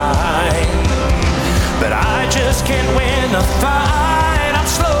just can't win the fight. I'm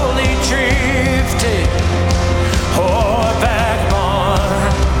slowly drifting, back more.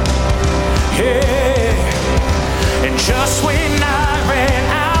 Yeah, and just when I ran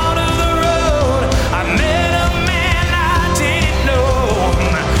out of the road, I met a man I didn't know,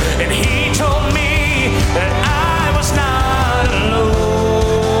 and he told me that I was not alone.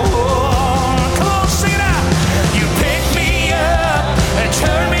 Come on, sing it out. You picked me up and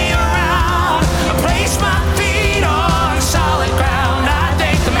turned me around, placed my feet on solid ground. I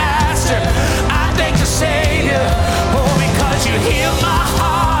thank the Master, I thank the Savior, because you healed my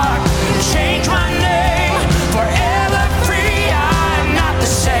heart, changed my name, forever free. I'm not the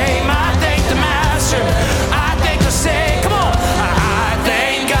same. I thank the Master, I thank the Savior. Come on, I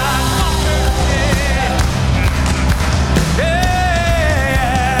thank God.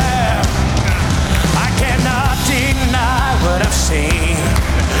 Yeah, I cannot deny what I've seen.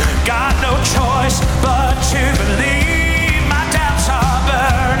 Got no choice but to believe. My doubts are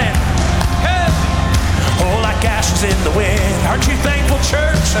burning, like ashes in the wind. Aren't you thankful,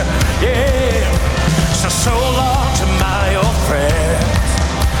 church? Yeah. So long to my old friends.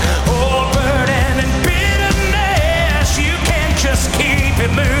 Burden and bitterness, you can't just keep it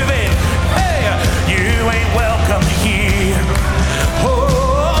moving. Hey, you ain't welcome here.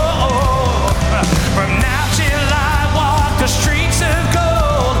 From now till I walk the streets of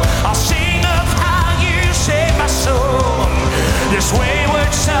gold, I'll sing of how you saved my soul. This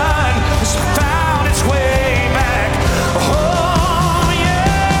wayward son has found its way back. Oh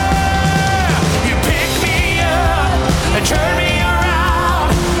yeah, you picked me up and turned me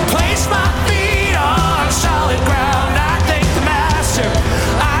around, placed my feet on solid ground. I thank the Master,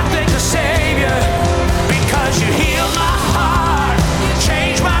 I thank the Savior, because you healed my heart,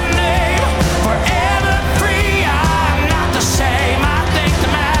 changed my name, forever free. I'm not the same. I thank the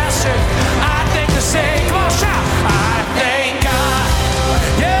Master, I thank the Savior. Come on, shout. I thank God.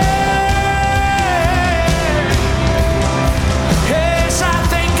 Yeah. Yes, I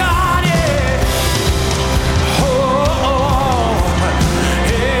thank God. Yeah.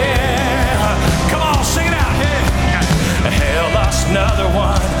 Yeah. Come on, sing it out. Yeah. Hell lost another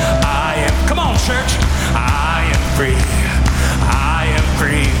one. I am. Come on, church. I am free. I am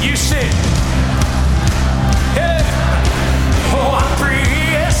free. You sing. Yeah. I'm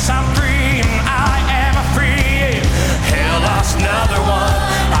free. Yes, I'm free. I am free. Hell lost another one.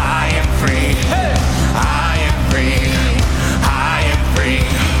 I am free. Hey. I am free. I am free.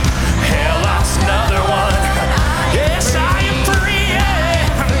 Hell lost another one. Yes, I am free. Yeah.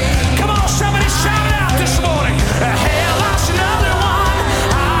 Come on, somebody shout it out this morning. Hell lost another one.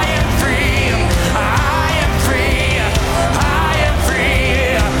 I am free. I am free. I am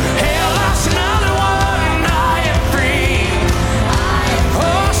free. Hell lost another one. I am free.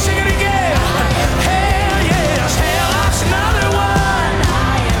 Oh, sing it again. Hell yes. Hell lost another one. I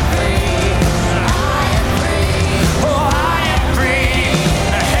am free. I am free. Oh, I am free.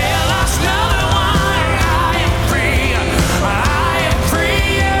 Hell lost another one. I am free. I am free.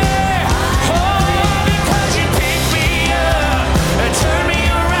 Yeah. Oh, because you picked me up and turned me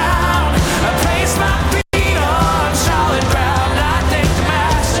around, placed my feet on solid ground. I thank the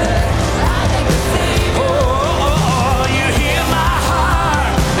Master, I thank the Savior. Oh, you healed my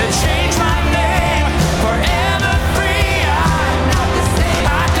heart and changed my name, forever free. I'm not the same. I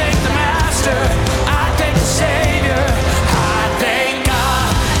thank the Master, I thank the Savior. I thank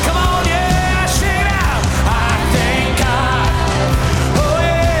God. Come on, yeah, sing it out. I thank God. Oh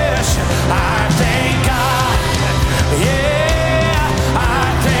yes, I thank God. Yeah, I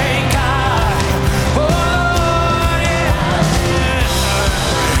thank God. Oh yeah.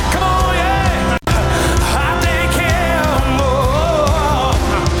 Come on, yeah. I thank Him. Oh,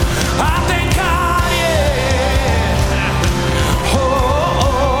 I thank God. Yeah. Oh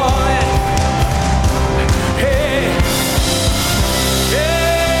yeah. Hey.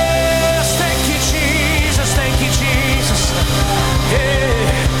 Yes, thank you, Jesus. Thank you, Jesus.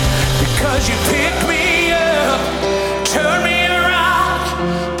 Yeah, because you picked me up, turned me around,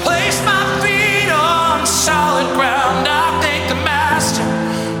 placed my feet on solid ground. I thank the Master,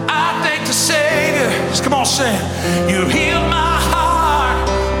 I thank the Savior. Come on, sing. You healed my heart,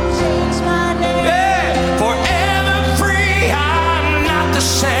 changed my name. Yeah, forever free. I'm not the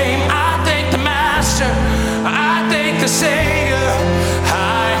same. I thank the Master, I thank the Savior.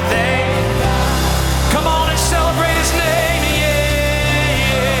 I thank. Come on and celebrate His name. Yeah.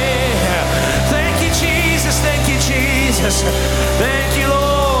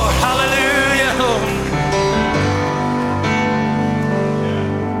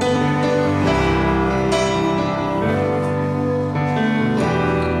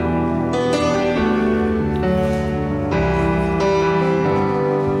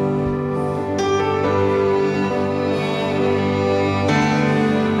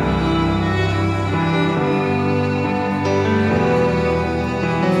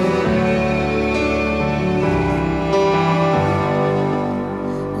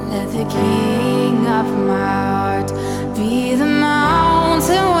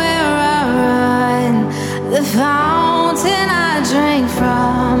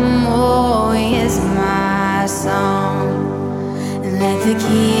 the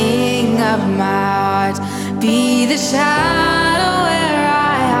king of my heart be the shadow where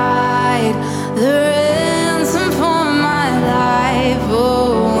I hide, the ransom for my life.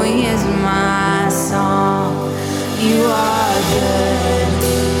 Oh, here's my song. You are good,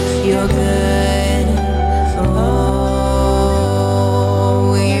 you're good. Oh,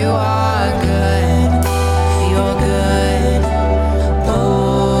 you are good, you're good.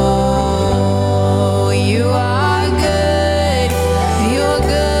 Oh, you are good, you're good.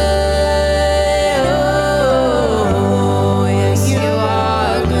 Oh, yes, you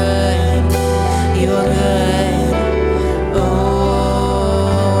are good, you're good. Oh,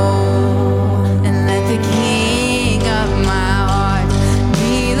 and let the king of my heart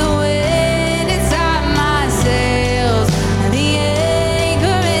be the wind inside my sails and the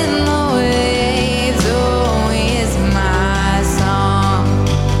anchor in the waves. Oh, he is my song.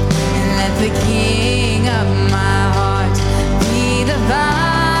 And let the king of my heart be the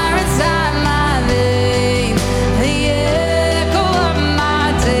fire inside my veins, the echo of my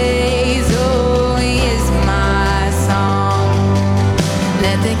days. Oh, he is my song.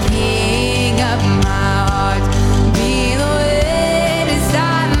 Let the king of my heart be the wind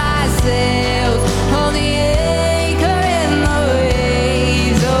inside my sails, oh, the anchor in the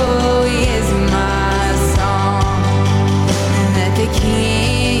waves. Oh, he is my song. And let the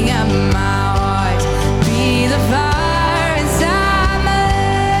king of my heart be the fire inside my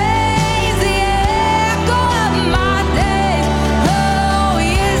veins, the echo of my days. Oh,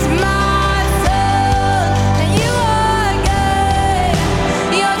 he is my son, and you are good,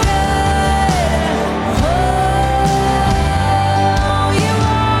 you're good. Oh, you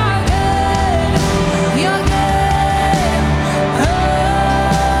are good, you're good. Oh,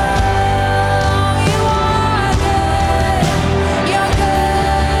 you are good, you're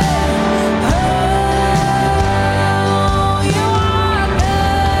good. Oh, you are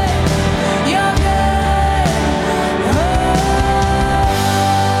good, you're good.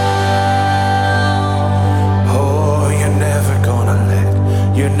 Oh, you're never gonna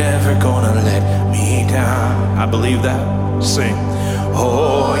let me down. I believe that. Sing.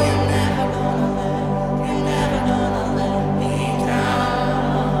 Oh, you're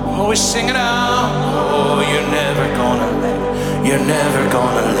always singing out. Oh, you're never gonna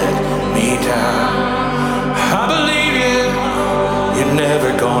let me down. I believe you. You're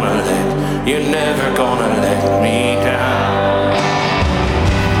never gonna let me down.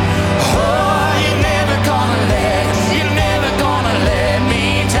 Oh, you're never gonna let me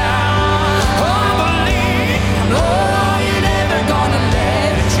down. Oh, I believe. Oh, you're never gonna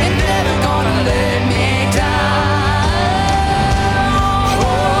let me down.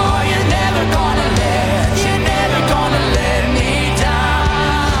 Oh, you're never gonna let me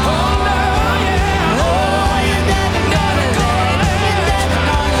down. Oh, no, yeah. Oh, you're never gonna let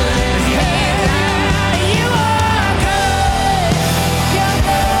me down. You are good, you're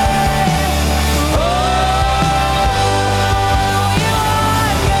good. Oh, you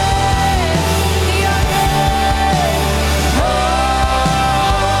are good, you're good. Oh,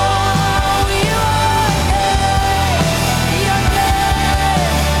 you are good, you're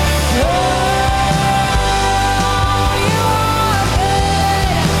good. Oh, you are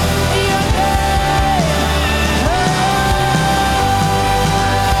good, you're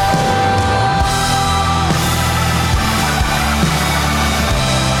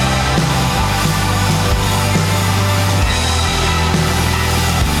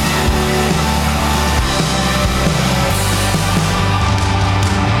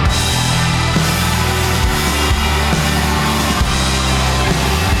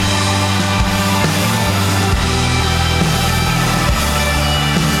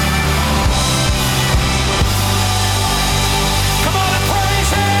Come on and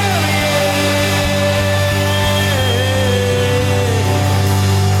praise him,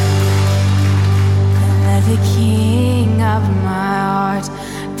 And let the king of my heart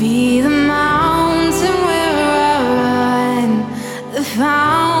be the mountain where I run, the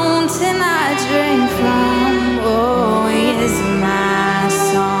fountain I drink from. Oh, he is my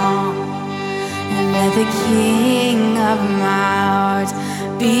song. And let the king of my heart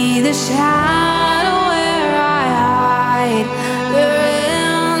be the shadow where I hide, the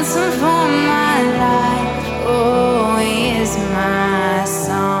ransom for my life. Oh, he is my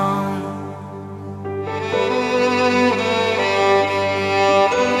song.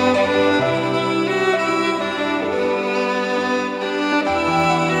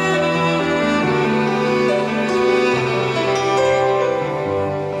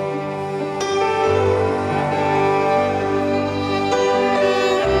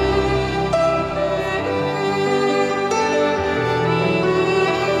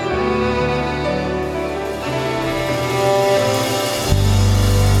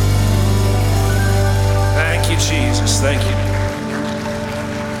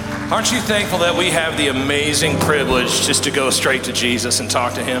 Aren't you thankful that we have the amazing privilege just to go straight to Jesus and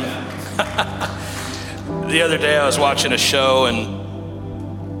talk to him? The other day I was watching a show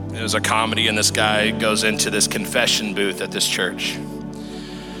and it was a comedy, and this guy goes into this confession booth at this church.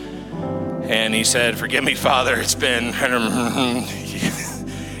 And he said, "Forgive me, Father, it's been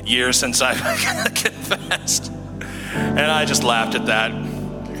years since I've confessed." And I just laughed at that.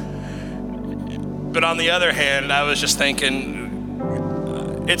 But on the other hand, I was just thinking,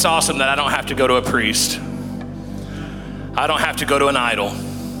 it's awesome that I don't have to go to a priest. I don't have to go to an idol.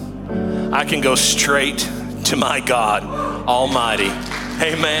 I can go straight to my God Almighty,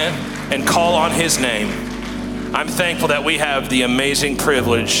 amen, and call on his name. I'm thankful that we have the amazing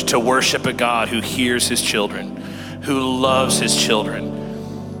privilege to worship a God who hears his children, who loves his children,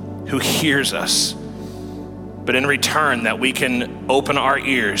 who hears us. But in return, that we can open our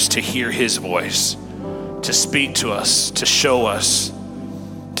ears to hear his voice, to speak to us, to show us,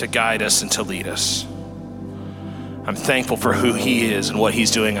 to guide us and to lead us. I'm thankful for who he is and what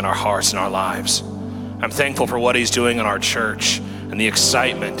he's doing in our hearts and our lives. I'm thankful for what he's doing in our church and the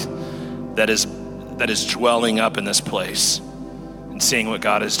excitement that is dwelling up in this place and seeing what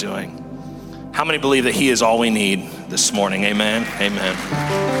God is doing. How many believe that he is all we need this morning? Amen. Amen.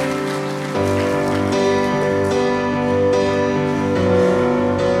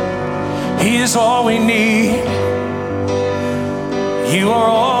 He is all we need. You are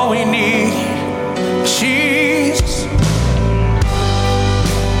all we need, Jesus.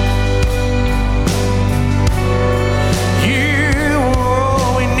 You are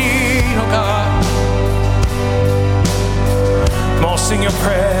all we need, oh God. Come on, sing, your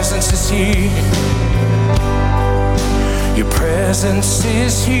presence is here. Your presence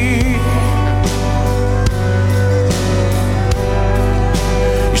is here.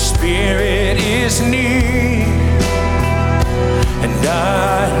 Your spirit is near. And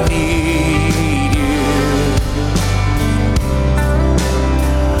I need you.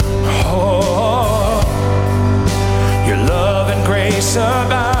 Oh, your love and grace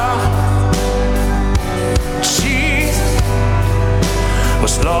abound. Jesus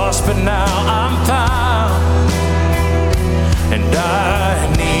was lost, but now I'm found. And I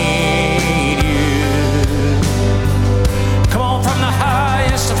need you. Come on, from the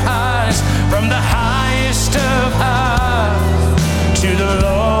highest of highs, from the highest of highs, to the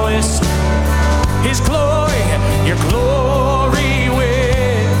lowest, his glory, your glory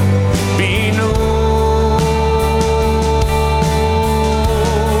will be known.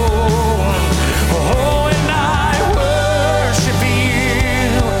 Oh, and I worship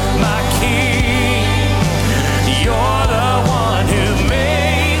you, my King. You're the one who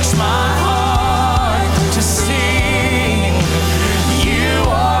makes my heart to sing. You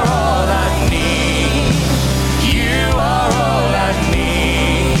are all I need. You are all I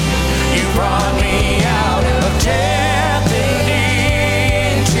need. You brought me out of death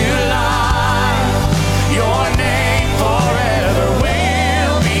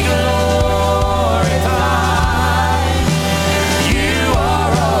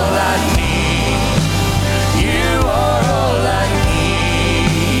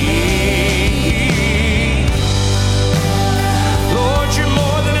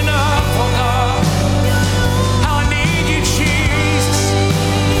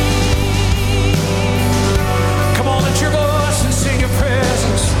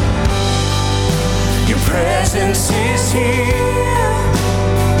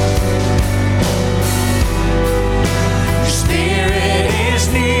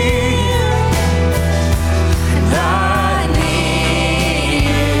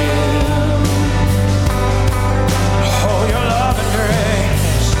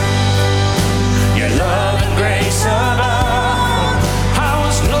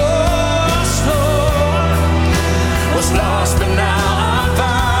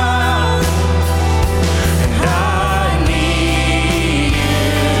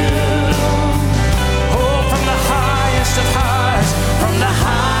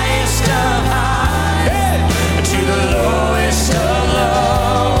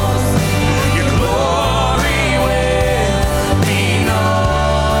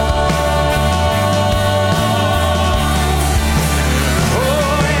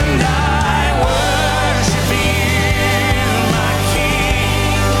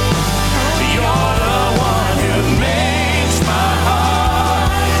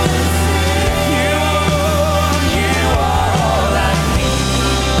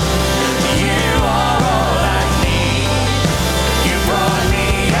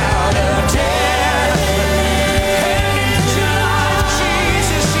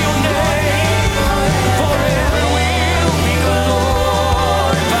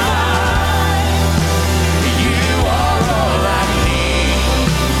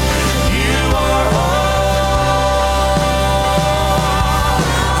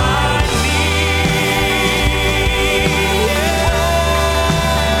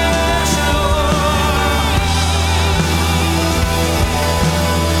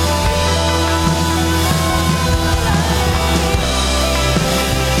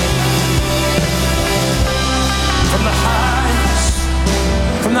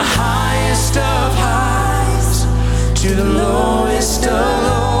the highest of highs to the lowest of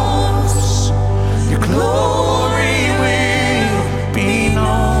lows, your glory will be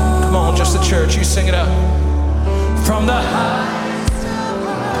known. Come on, just the church, you sing it out. From the highest of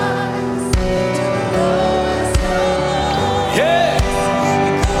highs to the lowest of lows, yeah.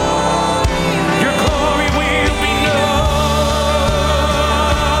 Your glory will be known,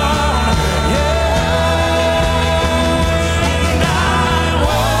 yeah. And I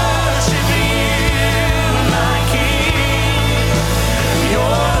worship you, my King.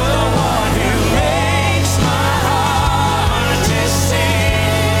 You're the one who makes my heart to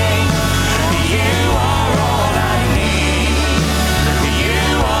sing. You are all I need. You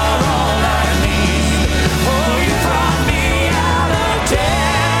are all I need. Oh, you brought me out of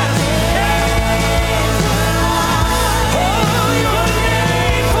death. Oh, your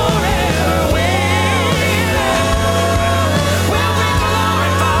name forever will be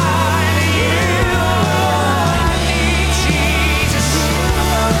glorified. You are all I need, Jesus.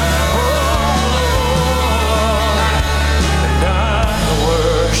 Oh, Lord, and I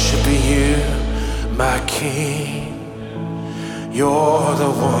worship you, my King. You're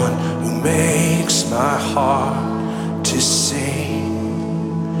the one who makes my heart to sing.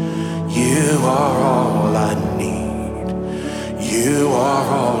 You are all I need. You are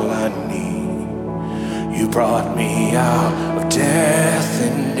all I need. You brought me out of death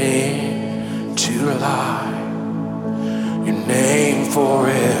and into life. Your name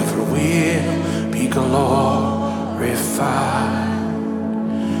forever will be glorified.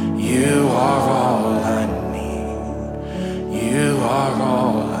 You are all I need. You are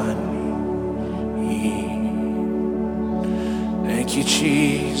all I need. Thank you,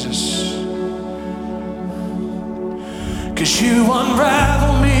 Jesus. 'Cause you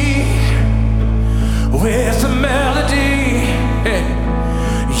unravel me with a melody.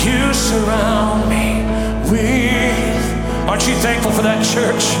 You surround me with, aren't you thankful for that,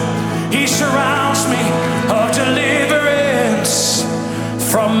 church? He surrounds me of deliverance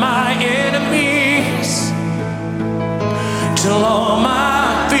from my enemies, till all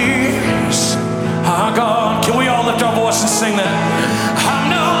my fears are gone. Can we all lift our voice and sing that? I'm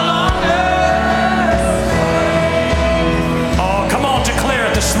no longer. Oh, come on, declare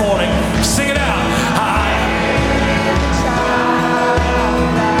it this morning. Sing it out.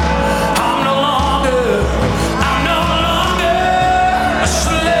 I'm no longer a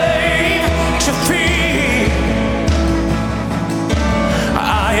slave to fear. I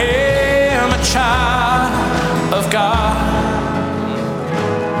am a child of God.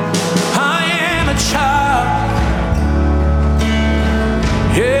 I am a child,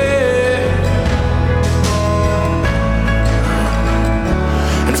 yeah.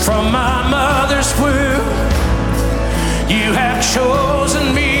 And from my mother's womb, you have chosen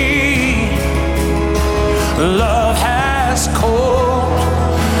me. Love has called.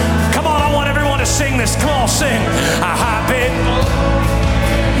 Come on, I want everyone to sing this. Come on, sing. I've been,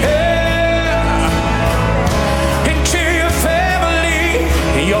 yeah, into your family.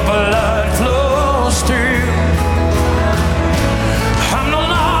 Your blood flows through. I'm no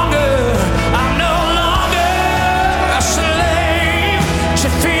longer a slave to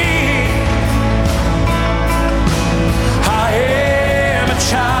fear. I am a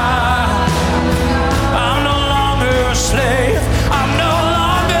child. I'm no longer a slave. I'm no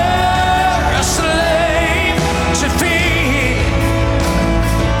longer a slave to fear.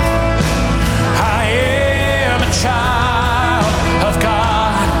 I am a child of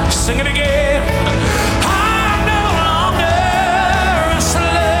God. Sing it again. I'm no longer a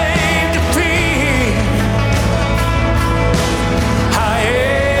slave to fear. I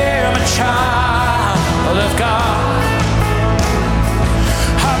am a child of God.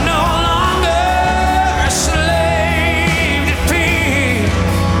 I'm no longer a slave to fear.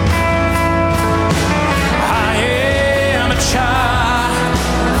 I am a child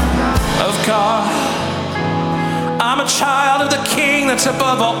of God. I'm a child of the King that's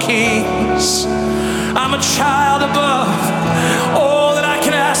above all kings. I'm a child above all that I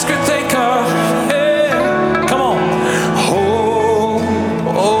can ask or think of. Hey, come on. Oh,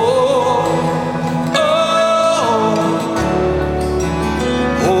 oh, oh,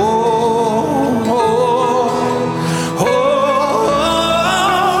 oh, oh, oh,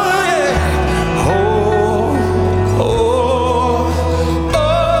 yeah. Oh, oh, oh,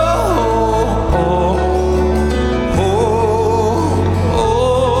 oh, oh,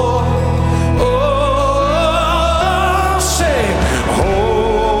 oh, say,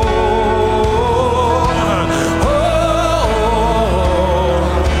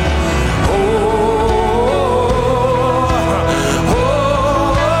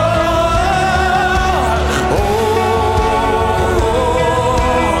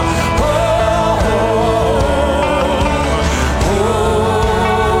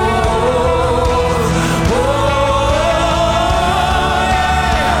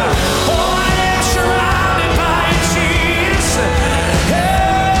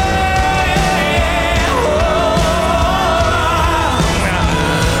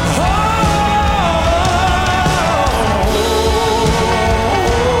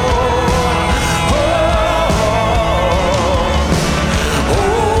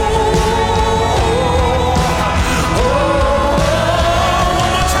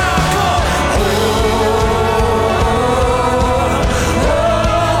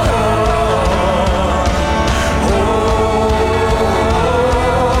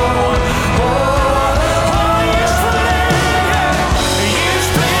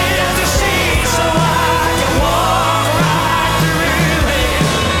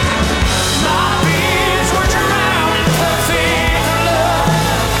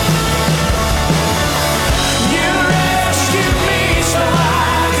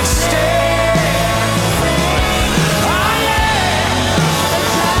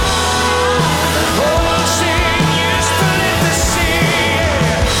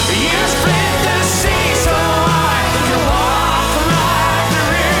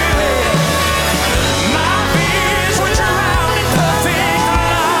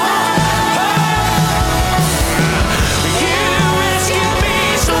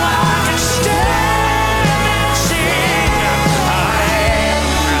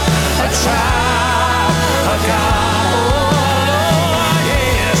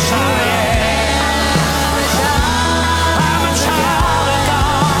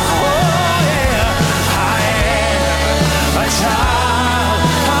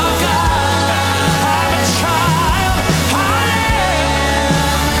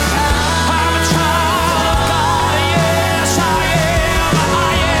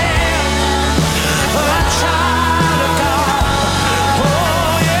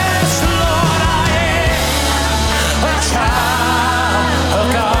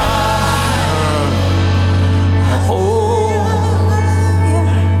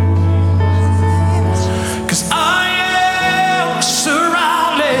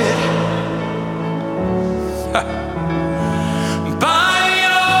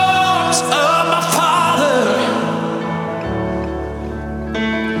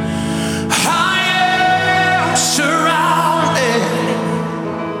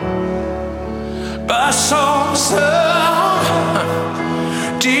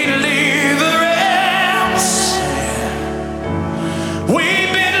 deliverance.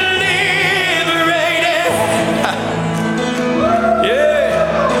 We've been liberated.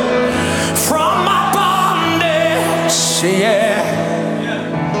 Yeah. From my bondage. Yeah.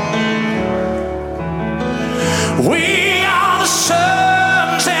 We are the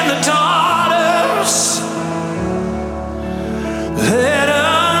sons and the daughters. Let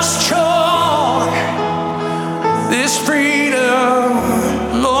us joy this freedom.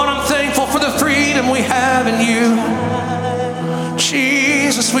 Lord, I'm thankful for the freedom we have in you.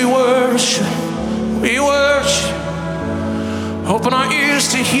 Jesus, we worship. We worship. Open our ears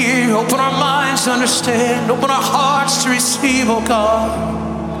to hear. Open our minds to understand. Open our hearts to receive, oh God.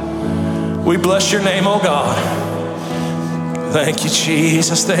 We bless your name, oh God. Thank you,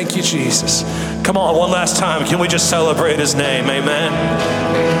 Jesus. Thank you, Jesus. Come on, one last time. Can we just celebrate his name? Amen.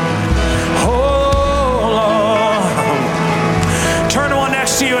 Oh, Lord. Turn to one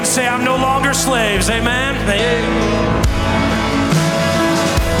next to you and say, I'm no longer slaves. Amen.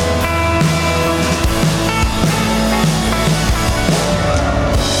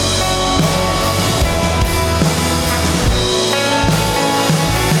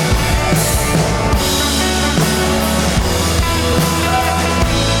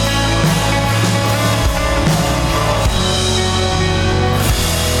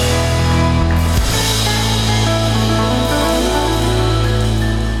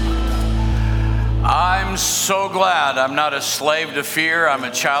 I'm so glad I'm not a slave to fear. I'm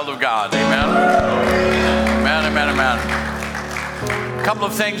a child of God. Amen. Amen, amen, amen. A couple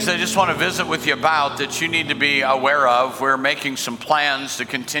of things I just want to visit with you about that you need to be aware of. We're making some plans to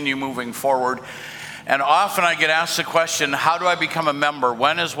continue moving forward. And often I get asked the question, how do I become a member?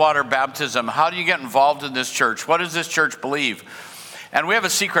 When is water baptism? How do you get involved in this church? What does this church believe? And we have a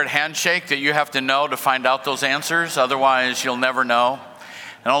secret handshake that you have to know to find out those answers. Otherwise, you'll never know.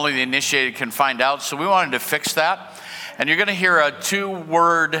 And only the initiated can find out. So we wanted to fix that. And you're going to hear a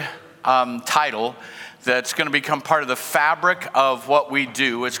 2-word title that's going to become part of the fabric of what we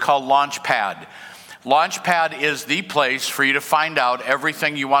do. It's called Launchpad. Launchpad is the place for you to find out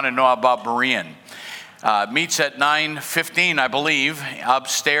everything you want to know about Berean. Meets at 9:15, I believe,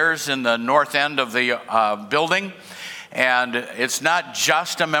 upstairs in the north end of the building. And it's not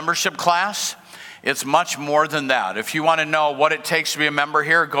just a membership class. It's much more than that. If you want to know what it takes to be a member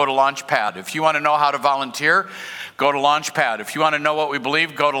here, go to Launchpad. If you want to know how to volunteer, go to Launchpad. If you want to know what we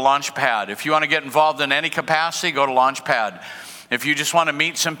believe, go to Launchpad. If you want to get involved in any capacity, go to Launchpad. If you just want to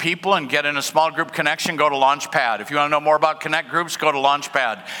meet some people and get in a small group connection, go to Launchpad. If you want to know more about Connect groups, go to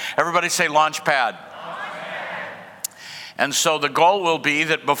Launchpad. Everybody say Launchpad. And so the goal will be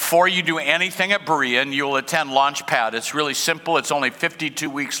that before you do anything at Berean, you will attend Launchpad. It's really simple. It's only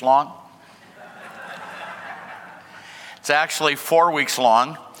 52 weeks long. It's actually 4 weeks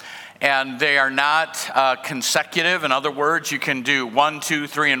long, and they are not consecutive. In other words, you can do 1, 2,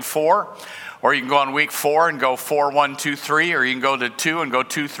 3, and 4, or you can go on week 4 and go 4, 1, 2, 3, or you can go to 2 and go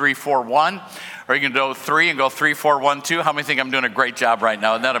 2, 3, 4, 1, or you can go 3 and go 3, 4, 1, 2. How many think I'm doing a great job right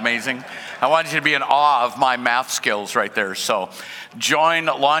now? Isn't that amazing? I want you to be in awe of my math skills right there. So join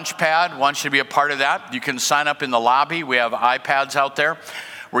Launchpad. I want you to be a part of that. You can sign up in the lobby. We have iPads out there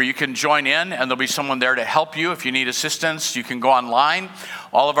where you can join in, and there'll be someone there to help you. If you need assistance, you can go online.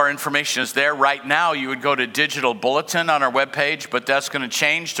 All of our information is there. Right now, you would go to Digital Bulletin on our webpage, but that's going to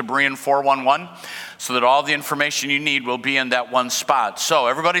change to Berean 411 so that all the information you need will be in that one spot. So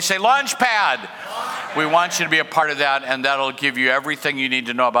everybody say Launchpad. We want you to be a part of that, and that'll give you everything you need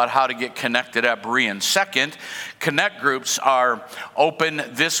to know about how to get connected at Berean. Second, Connect groups are open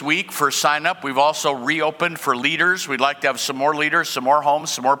this week for sign up. We've also reopened for leaders. We'd like to have some more leaders, some more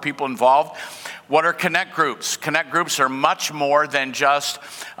homes, some more people involved. What are Connect groups? Connect groups are much more than just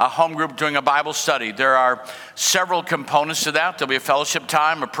a home group doing a Bible study. There are several components to that. There'll be a fellowship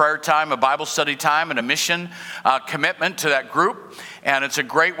time, a prayer time, a Bible study time, and a mission commitment to that group. And it's a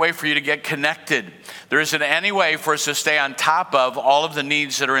great way for you to get connected. There isn't any way for us to stay on top of all of the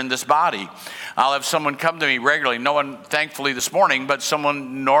needs that are in this body. I'll have someone come to me regularly. No one, thankfully, this morning, but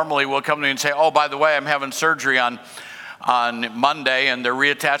someone normally will come to me and say, oh, by the way, I'm having surgery on Monday, and they're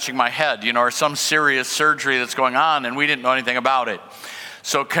reattaching my head, or some serious surgery that's going on, and we didn't know anything about it.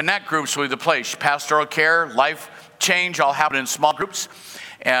 So Connect groups will be the place. Pastoral care, life change, all happen in small groups.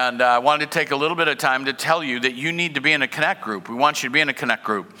 And I wanted to take a little bit of time to tell you that you need to be in a Connect group. We want you to be in a Connect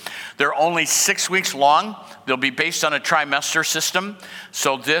group. They're only 6 weeks long. They'll be based on a trimester system.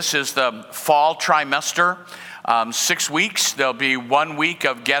 So this is the fall trimester. 6 weeks. There'll be 1 week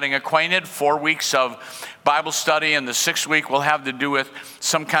of getting acquainted, 4 weeks of Bible study, and the 6th week will have to do with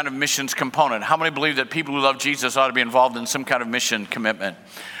some kind of missions component. How many believe that people who love Jesus ought to be involved in some kind of mission commitment?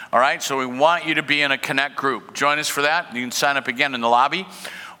 All right, so we want you to be in a connect group. Join us for that. You can sign up again in the lobby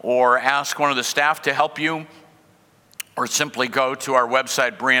or ask one of the staff to help you, or simply go to our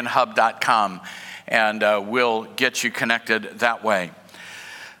website, BereanHub.com, and we'll get you connected that way.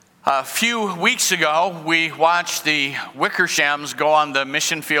 A few weeks ago, we watched the Wickershams go on the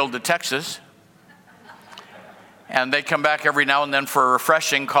mission field to Texas, and they come back every now and then for a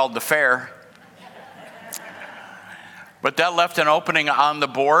refreshing called the fair. But that left an opening on the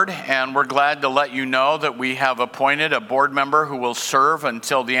board, and we're glad to let you know that we have appointed a board member who will serve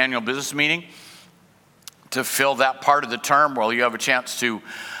until the annual business meeting to fill that part of the term. Well, you have a chance to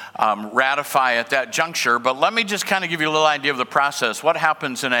ratify at that juncture. But let me just kind of give you a little idea of the process. What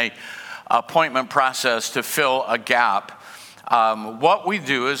happens in a appointment process to fill a gap? What we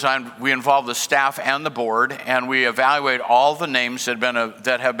do is we involve the staff and the board, and we evaluate all the names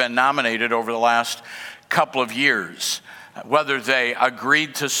that have been nominated over the last couple of years, whether they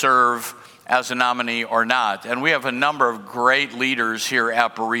agreed to serve as a nominee or not. And we have a number of great leaders here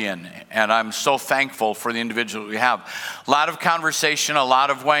at Berean, and I'm so thankful for the individuals we have. A lot of conversation, a lot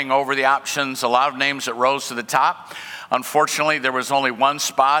of weighing over the options, a lot of names that rose to the top. Unfortunately, there was only one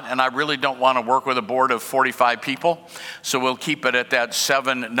spot, and I really don't want to work with a board of 45 people, so we'll keep it at that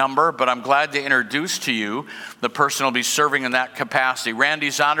 7 number. But I'm glad to introduce to you the person who will be serving in that capacity. Randy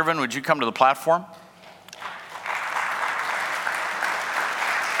Zondervan, would you come to the platform?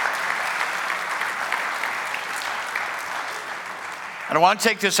 And I want to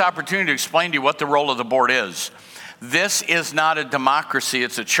take this opportunity to explain to you what the role of the board is. This is not a democracy,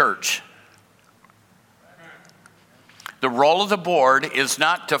 it's a church. The role of the board is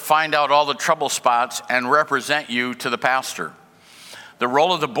not to find out all the trouble spots and represent you to the pastor. The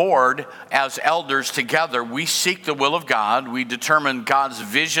role of the board, as elders together, we seek the will of God, we determine God's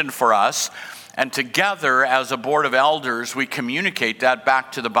vision for us, and together as a board of elders, we communicate that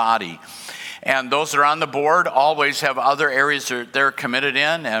back to the body. And those that are on the board always have other areas that they're committed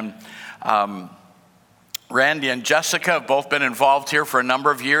in. And Randy and Jessica have both been involved here for a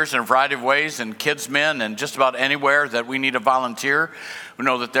number of years in a variety of ways, and KidsMin and just about anywhere that we need a volunteer. We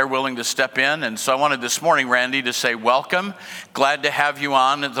know that they're willing to step in. And so I wanted this morning, Randy, to say welcome. Glad to have you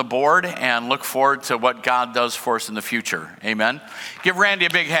on the board and look forward to what God does for us in the future. Amen. Give Randy a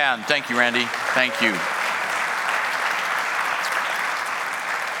big hand. Thank you, Randy. Thank you.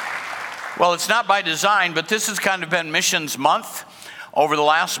 Well, it's not by design, but this has kind of been Missions Month. Over the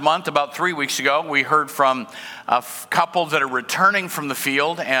last month, about 3 weeks ago, we heard from a couple that are returning from the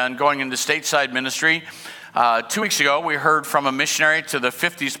field and going into stateside ministry. 2 weeks ago, we heard from a missionary to the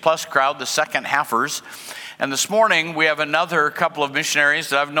 50s plus crowd, the second halfers. And this morning, we have another couple of missionaries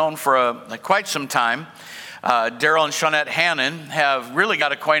that I've known for quite some time. Daryl and Shawnette Hannon have really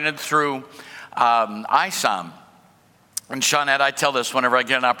got acquainted through ISOM. And Shawnette, I tell this whenever I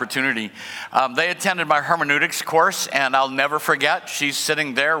get an opportunity. They attended my hermeneutics course, and I'll never forget. She's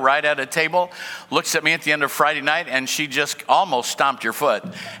sitting there right at a table, looks at me at the end of Friday night, and she just almost stomped your foot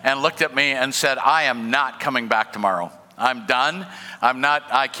and looked at me and said, I am not coming back tomorrow. I'm done.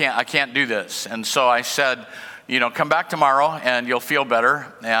 I can't do this. And so I said, come back tomorrow and you'll feel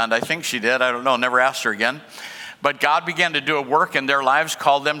better. And I think she did. I don't know, never asked her again. But God began to do a work in their lives,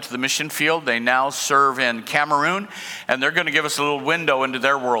 called them to the mission field. They now serve in Cameroon, and they're going to give us a little window into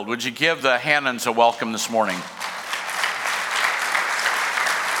their world. Would you give the Hannons a welcome this morning?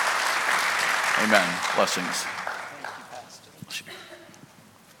 Amen. Blessings.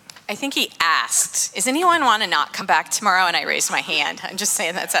 I think he asked, does anyone want to not come back tomorrow? And I raised my hand. I'm just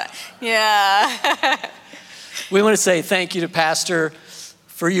saying yeah. We want to say thank you to Pastor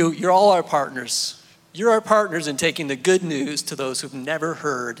for you. You're all our partners. You're our partners in taking the good news to those who've never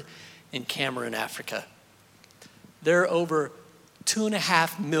heard in Cameroon, Africa. There are over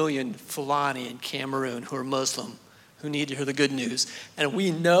 2.5 million Fulani in Cameroon who are Muslim, who need to hear the good news. And we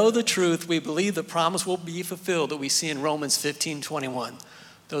know the truth. We believe the promise will be fulfilled that we see in Romans 15:21.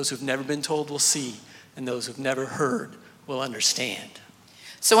 Those who've never been told will see, and those who've never heard will understand.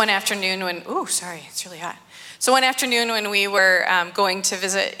 So one afternoon it's really hot. So one afternoon when we were going to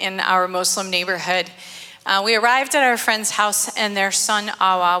visit in our Muslim neighborhood, we arrived at our friend's house, and their son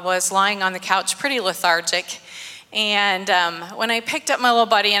Awa was lying on the couch pretty lethargic. And when I picked up my little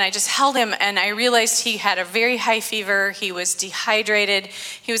buddy and I just held him, and I realized he had a very high fever, he was dehydrated,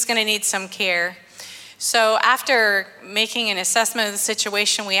 he was gonna need some care. So after making an assessment of the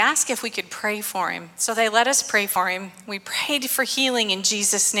situation, we asked if we could pray for him. So they let us pray for him. We prayed for healing in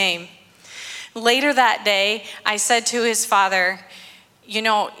Jesus' name. Later that day, I said to his father, you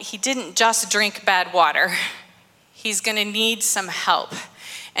know, he didn't just drink bad water. He's going to need some help.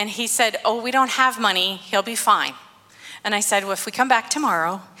 And he said, oh, we don't have money. He'll be fine. And I said, well, if we come back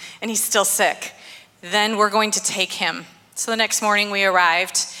tomorrow and he's still sick, then we're going to take him. So the next morning we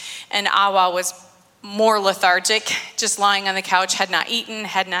arrived, and Awa was more lethargic, just lying on the couch, had not eaten,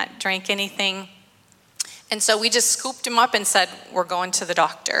 had not drank anything. And so we just scooped him up and said, we're going to the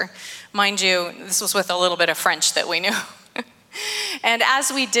doctor. Mind you, this was with a little bit of French that we knew. And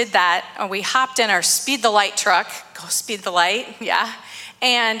as we did that, we hopped in our Speed the Light truck. Go Speed the Light, yeah.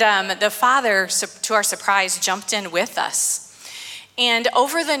 And the father, to our surprise, jumped in with us. And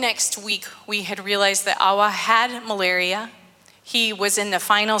over the next week, we had realized that Awa had malaria. He was in the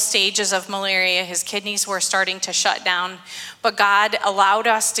final stages of malaria. His kidneys were starting to shut down. But God allowed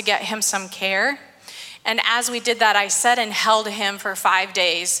us to get him some care. And as we did that, I sat and held him for 5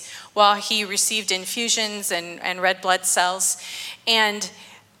 days while he received infusions and red blood cells. And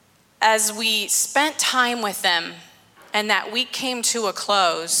as we spent time with them, and that week came to a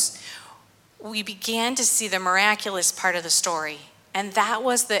close, we began to see the miraculous part of the story. And that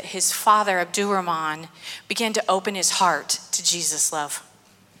was that his father, Abdurrahman, began to open his heart to Jesus' love.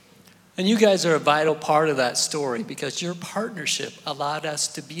 And you guys are a vital part of that story because your partnership allowed us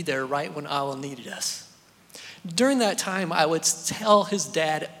to be there right when Awa needed us. During that time, I would tell his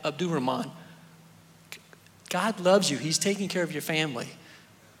dad, Abdurrahman, God loves you. He's taking care of your family.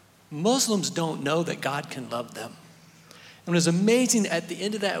 Muslims don't know that God can love them. And it was amazing at the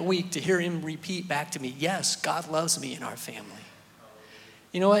end of that week to hear him repeat back to me, yes, God loves me and our family.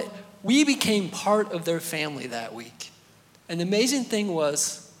 You know what? We became part of their family that week. And the amazing thing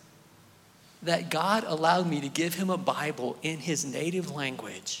was that God allowed me to give him a Bible in his native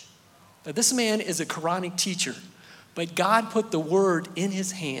language. Now, this man is a Quranic teacher, but God put the word in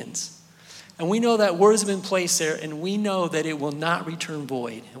his hands. And we know that words have been placed there, and we know that it will not return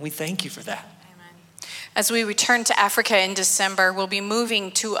void. And we thank you for that. Amen. As we return to Africa in December, we'll be moving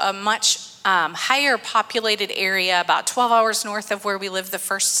to a much higher populated area, about 12 hours north of where we lived the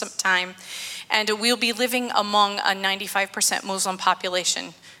first time. And we'll be living among a 95% Muslim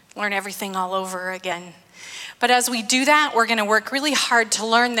population. Learn everything all over again. But as we do that, we're going to work really hard to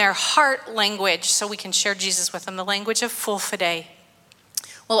learn their heart language so we can share Jesus with them, the language of Fulfade.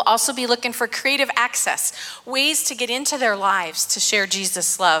 We'll also be looking for creative access, ways to get into their lives to share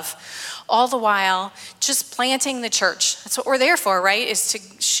Jesus' love, all the while just planting the church. That's what we're there for, right? Is to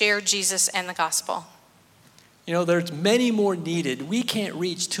share Jesus and the gospel. You know, there's many more needed. We can't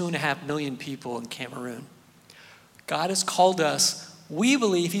reach 2.5 million people in Cameroon. God has called us. We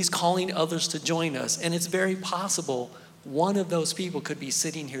believe he's calling others to join us, and it's very possible one of those people could be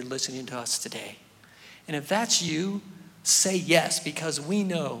sitting here listening to us today. And if that's you, say yes, because we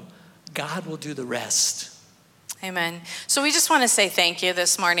know God will do the rest. Amen. So we just want to say thank you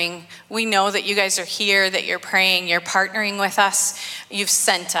this morning. We know that you guys are here, that you're praying, you're partnering with us, you've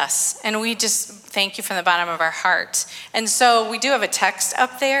sent us, and we just thank you from the bottom of our heart. And so we do have a text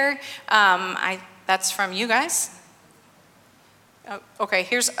up there. That's from you guys. Okay,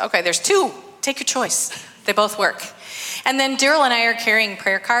 there's two. Take your choice. They both work. And then Daryl and I are carrying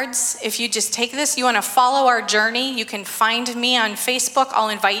prayer cards. If you just take this, you want to follow our journey, you can find me on Facebook. I'll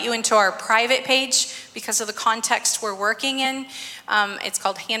invite you into our private page because of the context we're working in. It's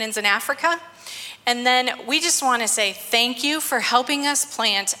called Hannon's in Africa. And then we just want to say thank you for helping us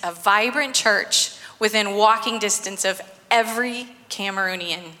plant a vibrant church within walking distance of every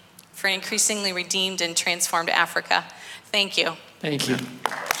Cameroonian for an increasingly redeemed and transformed Africa. Thank you. Thank you.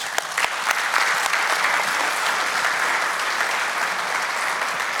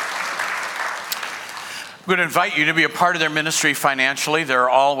 I'm going to invite you to be a part of their ministry financially. There are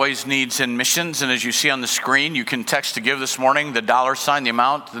always needs in missions, and as you see on the screen, you can text to give this morning the $, the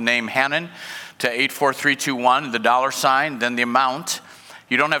amount, the name Hannon to 84321, the $, then the amount.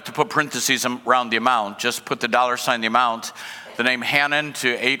 You don't have to put parentheses around the amount, just put the $, the amount, the name Hannon to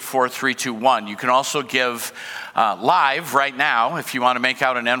 84321. You can also give live right now if you want to make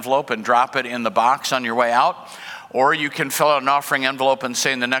out an envelope and drop it in the box on your way out. Or you can fill out an offering envelope and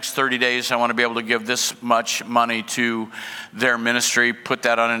say in the next 30 days, I want to be able to give this much money to their ministry. Put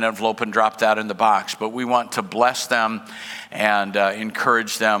that on an envelope and drop that in the box. But we want to bless them and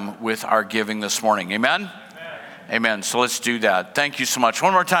encourage them with our giving this morning. Amen? Amen? Amen. So let's do that. Thank you so much.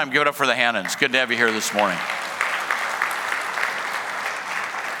 One more time, give it up for the Hannons. Good to have you here this morning.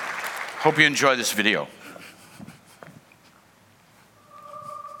 Hope you enjoy this video.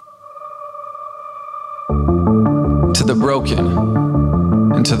 To the broken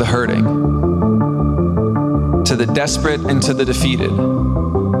and to the hurting, to the desperate and to the defeated,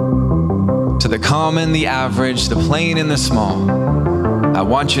 to the common, the average, the plain and the small, I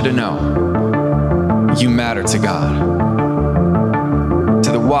want you to know you matter to God.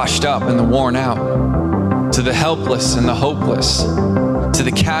 To the washed up and the worn out, to the helpless and the hopeless, to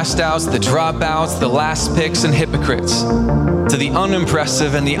the cast outs, the dropouts, the last picks and hypocrites, to the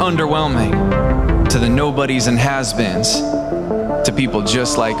unimpressive and the underwhelming, to the nobodies and has-beens, to people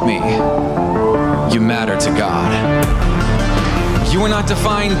just like me. You matter to God. You are not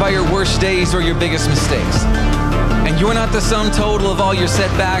defined by your worst days or your biggest mistakes. And you are not the sum total of all your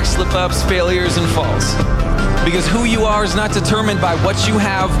setbacks, slip-ups, failures, and faults. Because who you are is not determined by what you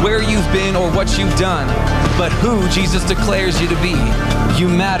have, where you've been, or what you've done, but who Jesus declares you to be. You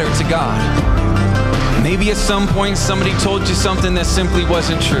matter to God. Maybe at some point somebody told you something that simply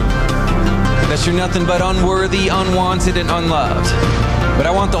wasn't true. That you're nothing but unworthy, unwanted, and unloved. But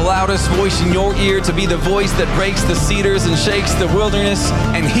I want the loudest voice in your ear to be the voice that breaks the cedars and shakes the wilderness,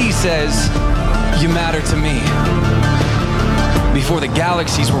 and he says, you matter to me. Before the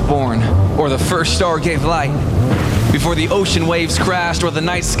galaxies were born, or the first star gave light, before the ocean waves crashed, or the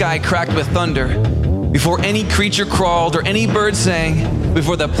night sky cracked with thunder, before any creature crawled or any bird sang,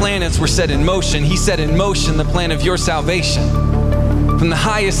 before the planets were set in motion, he set in motion the plan of your salvation. From the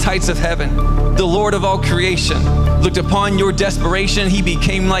highest heights of heaven, the Lord of all creation looked upon your desperation. He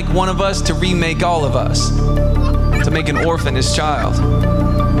became like one of us to remake all of us, to make an orphan his child,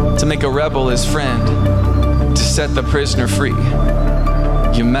 to make a rebel his friend, to set the prisoner free.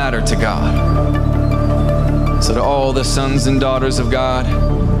 You matter to God. So to all the sons and daughters of God,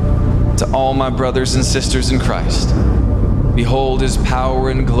 to all my brothers and sisters in Christ, behold his power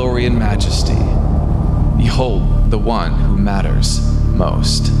and glory and majesty. Behold the one who matters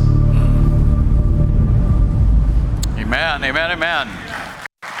most. Amen, amen, amen.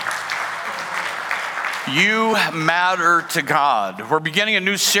 You matter to God. We're beginning a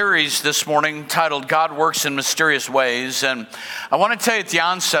new series this morning titled God Works in Mysterious Ways. And I want to tell you at the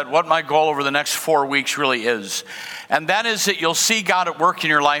onset what my goal over the next 4 weeks really is. And that is that you'll see God at work in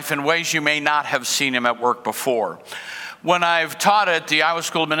your life in ways you may not have seen him at work before. When I've taught at the Iowa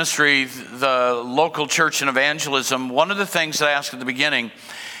School of Ministry, the local church in evangelism, one of the things that I ask at the beginning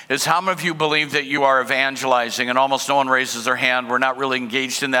is how many of you believe that you are evangelizing? And almost no one raises their hand. We're not really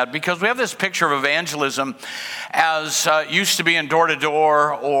engaged in that because we have this picture of evangelism as used to be in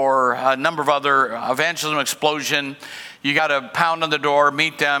door-to-door or a number of other evangelism explosion. You got to pound on the door,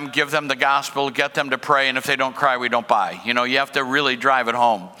 meet them, give them the gospel, get them to pray, and if they don't cry, we don't buy. You know, you have to really drive it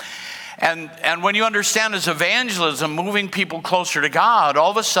home. And when you understand as evangelism, moving people closer to God, all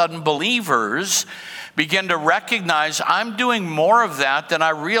of a sudden believers begin to recognize I'm doing more of that than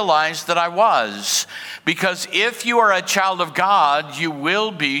I realized that I was. Because if you are a child of God, you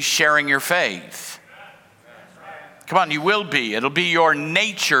will be sharing your faith. Come on, you will be. It'll be your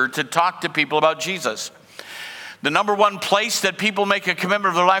nature to talk to people about Jesus. The number one place that people make a commitment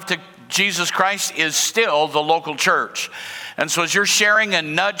of their life to Jesus Christ is still the local church. And so as you're sharing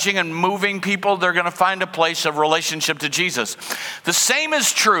and nudging and moving people, they're going to find a place of relationship to Jesus. The same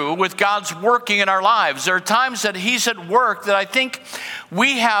is true with God's working in our lives. There are times that he's at work that I think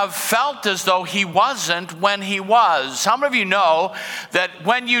we have felt as though he wasn't when he was. How many of you know that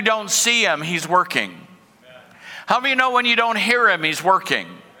when you don't see him, he's working? How many of you know when you don't hear him, he's working?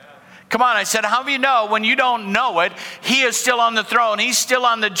 Come on, I said, how do you know when you don't know it, he is still on the throne, he's still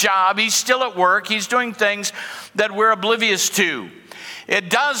on the job, he's still at work, he's doing things that we're oblivious to. It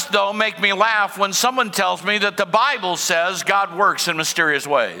does, though, make me laugh when someone tells me that the Bible says God works in mysterious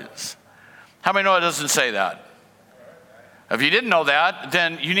ways. How many know it doesn't say that? If you didn't know that,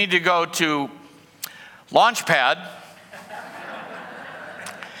 then you need to go to Launchpad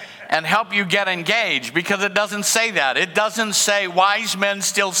and help you get engaged, because it doesn't say that. It doesn't say wise men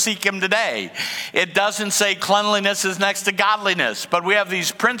still seek him today. It doesn't say cleanliness is next to godliness. But we have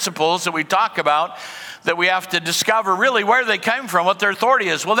these principles that we talk about that we have to discover really where they came from, what their authority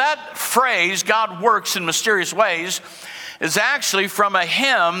is. Well, that phrase, God works in mysterious ways, is actually from a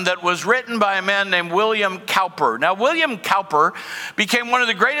hymn that was written by a man named William Cowper. Now, William Cowper became one of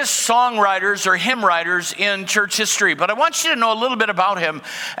the greatest songwriters or hymn writers in church history. But I want you to know a little bit about him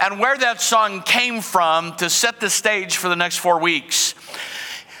and where that song came from to set the stage for the next 4 weeks.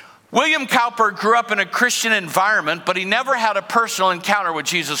 William Cowper grew up in a Christian environment, but he never had a personal encounter with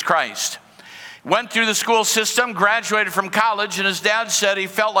Jesus Christ. Went through the school system, graduated from college, and his dad said he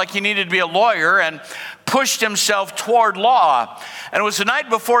felt like he needed to be a lawyer. And pushed himself toward law. And it was the night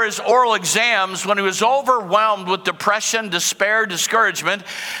before his oral exams when he was overwhelmed with depression, despair, discouragement,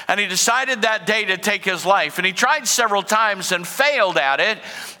 and he decided that day to take his life. And he tried several times and failed at it,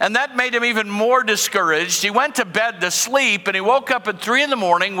 and that made him even more discouraged. He went to bed to sleep, and he woke up at 3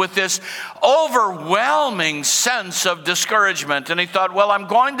 a.m. with this overwhelming sense of discouragement. And he thought, well, I'm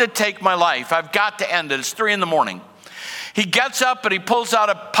going to take my life. I've got to end it. It's 3 a.m. He gets up and he pulls out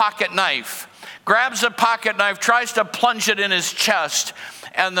a pocket knife, grabs a pocket knife, tries to plunge it in his chest,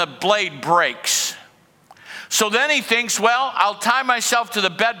 and the blade breaks. So then he thinks, well, I'll tie myself to the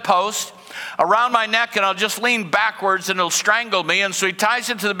bedpost around my neck and I'll just lean backwards and it'll strangle me. And so he ties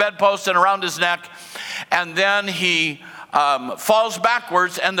it to the bedpost and around his neck, and then he falls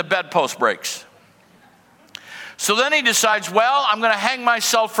backwards and the bedpost breaks. So then he decides, well, I'm going to hang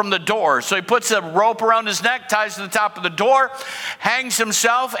myself from the door. So he puts a rope around his neck, ties to the top of the door, hangs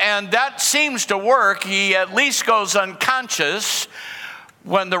himself, and that seems to work. He at least goes unconscious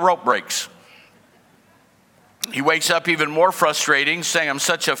when the rope breaks. He wakes up even more frustrating, saying, I'm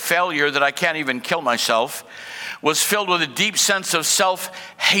such a failure that I can't even kill myself. Was filled with a deep sense of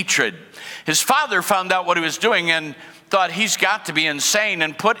self-hatred. His father found out what he was doing and thought he's got to be insane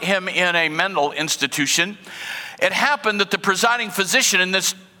and put him in a mental institution. It happened that the presiding physician in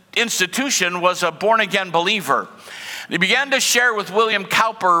this institution was a born-again believer. He began to share with William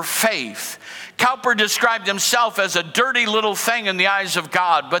Cowper faith. Cowper described himself as a dirty little thing in the eyes of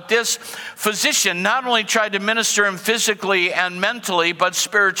God, but this physician not only tried to minister him physically and mentally, but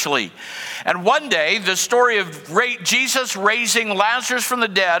spiritually. And one day, the story of Jesus raising Lazarus from the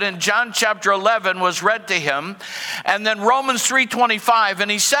dead in John chapter 11 was read to him, and then Romans 3:25, and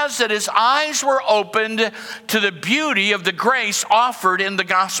he says that his eyes were opened to the beauty of the grace offered in the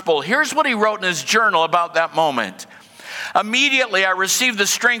gospel. Here's what he wrote in his journal about that moment. Immediately, I received the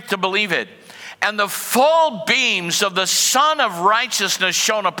strength to believe it, and the full beams of the Son of Righteousness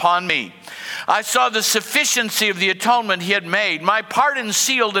shone upon me. I saw the sufficiency of the atonement he had made, my pardon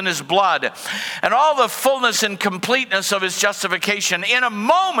sealed in his blood, and all the fullness and completeness of his justification. In a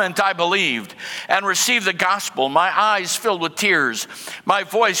moment I believed and received the gospel, my eyes filled with tears, my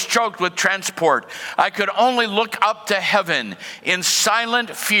voice choked with transport. I could only look up to heaven in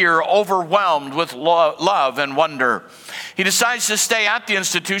silent fear, overwhelmed with love and wonder. He decides to stay at the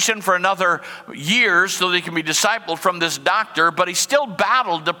institution for another year so that he can be discipled from this doctor, but he still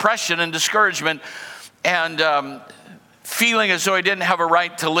battled depression and discouragement and feeling as though he didn't have a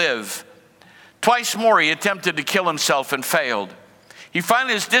right to live. Twice more he attempted to kill himself and failed. He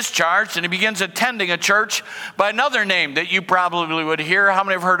finally is discharged and he begins attending a church by another name that you probably would hear. How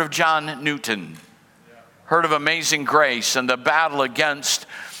many have heard of John Newton? Heard of Amazing Grace and the battle against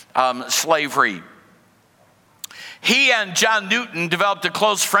slavery. He and John Newton developed a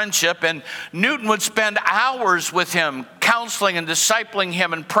close friendship, and Newton would spend hours with him, counseling and discipling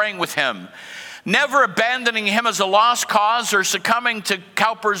him and praying with him, never abandoning him as a lost cause or succumbing to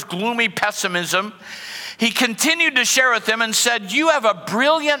Cowper's gloomy pessimism. He continued to share with him and said, you have a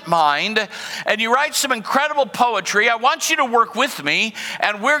brilliant mind and you write some incredible poetry. I want you to work with me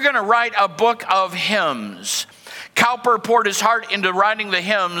and we're going to write a book of hymns. Cowper poured his heart into writing the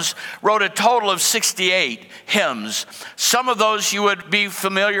hymns, wrote a total of 68 hymns. Some of those you would be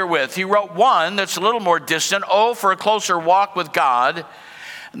familiar with. He wrote one that's a little more distant, Oh, for a Closer Walk with God.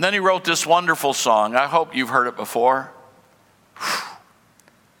 And then he wrote this wonderful song. I hope you've heard it before.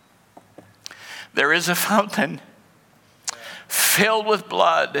 There is a fountain filled with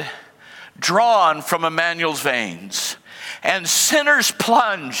blood, drawn from Emmanuel's veins, and sinners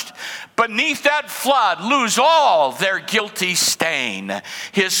plunged beneath that flood lose all their guilty stain.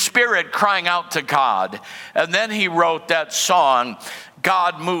 His spirit crying out to God. And then he wrote that song,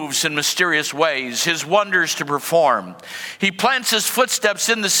 God moves in mysterious ways, his wonders to perform. He plants his footsteps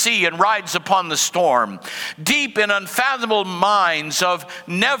in the sea and rides upon the storm. Deep in unfathomable minds of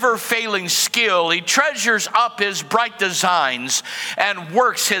never failing skill, he treasures up his bright designs and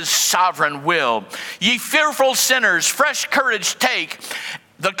works his sovereign will. Ye fearful sinners, fresh courage take.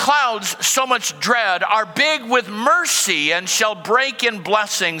 The clouds so much dread are big with mercy and shall break in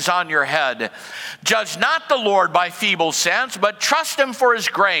blessings on your head. Judge not the Lord by feeble sense, but trust him for his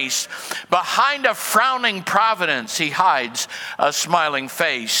grace. Behind a frowning providence he hides a smiling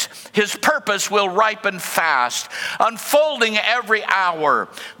face. His purpose will ripen fast, unfolding every hour.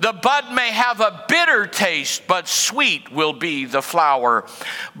 The bud may have a bitter taste, but sweet will be the flower.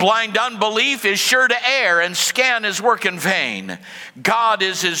 Blind unbelief is sure to err and scan his work in vain. God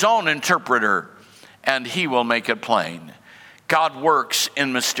is his own interpreter, and he will make it plain. God works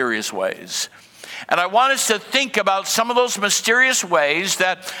in mysterious ways. And I want us to think about some of those mysterious ways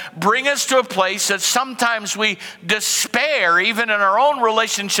that bring us to a place that sometimes we despair even in our own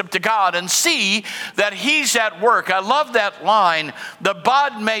relationship to God and see that He's at work. I love that line, the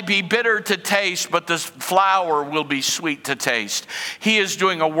bud may be bitter to taste, but the flower will be sweet to taste. He is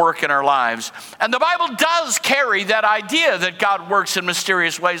doing a work in our lives. And the Bible does carry that idea that God works in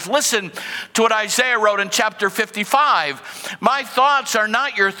mysterious ways. Listen to what Isaiah wrote in chapter 55. My thoughts are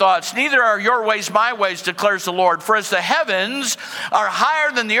not your thoughts, neither are your ways my ways, declares the Lord. For as the heavens are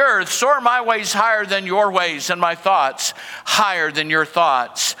higher than the earth, so are my ways higher than your ways, and my thoughts higher than your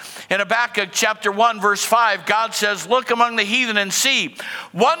thoughts. In Habakkuk chapter 1, verse 5, God says, look among the heathen and see.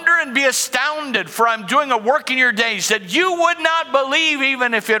 Wonder and be astounded, for I'm doing a work in your days that you would not believe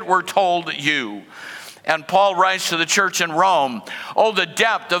even if it were told you. And Paul writes to the church in Rome, oh, the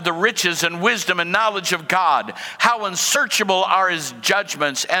depth of the riches and wisdom and knowledge of God. How unsearchable are His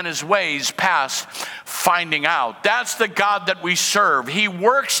judgments and His ways past finding out. That's the God that we serve. He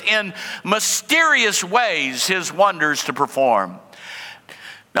works in mysterious ways His wonders to perform.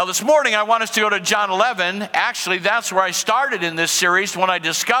 Now this morning I want us to go to John 11. Actually, that's where I started in this series when I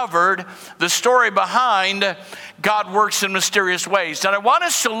discovered the story behind God works in mysterious ways. And I want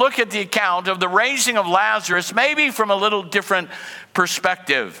us to look at the account of the raising of Lazarus maybe from a little different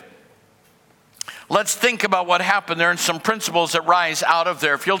perspective. Let's think about what happened there and some principles that rise out of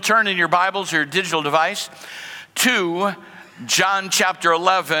there. If you'll turn in your Bibles or your digital device to John chapter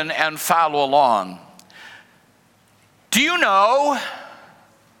 11 and follow along. Do you know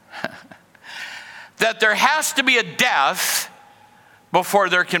that there has to be a death before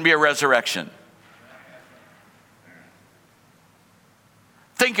there can be a resurrection?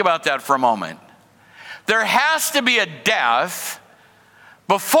 Think about that for a moment. There has to be a death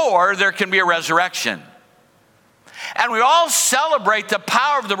before there can be a resurrection. And we all celebrate the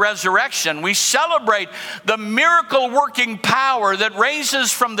power of the resurrection. We celebrate the miracle-working power that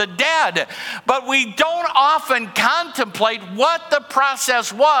raises from the dead. But we don't often contemplate what the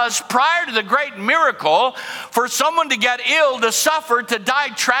process was prior to the great miracle for someone to get ill, to suffer, to die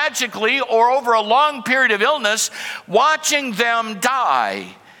tragically, or over a long period of illness, watching them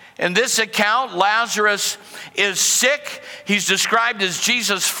die. In this account, Lazarus is sick. He's described as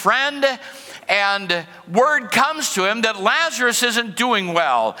Jesus' friend. And word comes to him that Lazarus isn't doing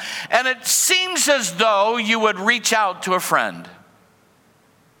well. And it seems as though you would reach out to a friend.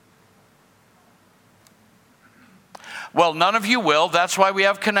 Well, none of you will. That's why we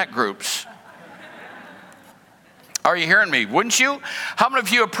have connect groups. Are you hearing me? Wouldn't you? How many of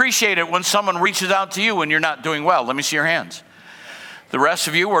you appreciate it when someone reaches out to you when you're not doing well? Let me see your hands. The rest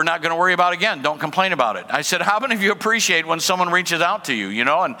of you, we're not going to worry about again. Don't complain about it. I said, how many of you appreciate when someone reaches out to you, you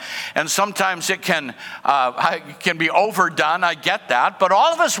know? And sometimes it can be overdone. I get that. But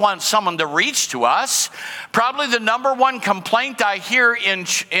all of us want someone to reach to us. Probably the number one complaint I hear in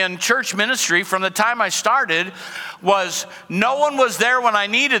church ministry from the time I started was no one was there when I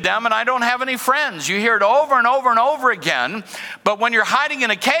needed them and I don't have any friends. You hear it over and over and over again. But when you're hiding in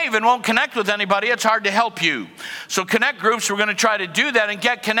a cave and won't connect with anybody, it's hard to help you. So connect groups, we're going to try to do that and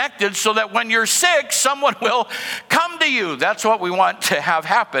get connected so that when you're sick, someone will come to you. That's what we want to have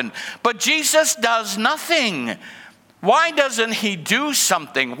happen. But Jesus does nothing. Why doesn't He do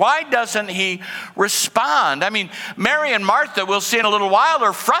something? Why doesn't He respond? I mean, Mary and Martha, we'll see in a little while,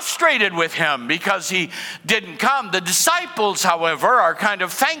 are frustrated with Him because He didn't come. The disciples, however, are kind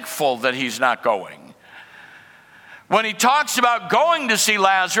of thankful that He's not going. When He talks about going to see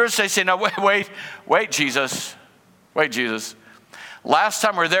Lazarus, they say, no, wait, Jesus. Wait, Jesus. Last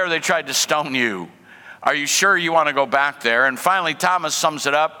time we were there, they tried to stone you. Are you sure you want to go back there? And finally, Thomas sums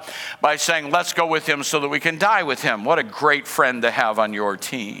it up by saying, let's go with Him so that we can die with Him. What a great friend to have on your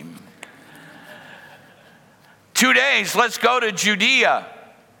team. 2 days, let's go to Judea.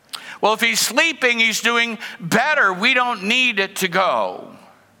 Well, if He's sleeping, He's doing better. We don't need it to go.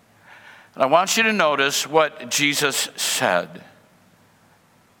 And I want you to notice what Jesus said.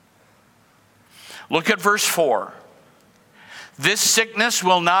 Look at verse 4. This sickness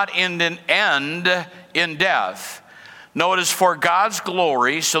will not end in death. No, it is for God's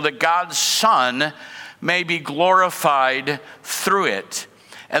glory, so that God's Son may be glorified through it.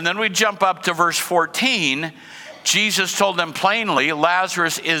 And then we jump up to verse 14. Jesus told them plainly,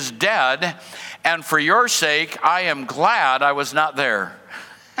 Lazarus is dead, and for your sake I am glad I was not there.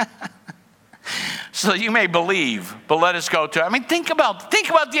 So you may believe, but let us go to. I mean, think about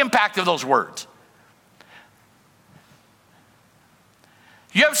the impact of those words.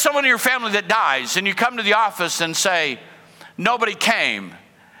 You have someone in your family that dies, and you come to the office and say, nobody came.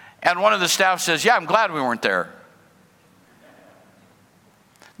 And one of the staff says, yeah, I'm glad we weren't there.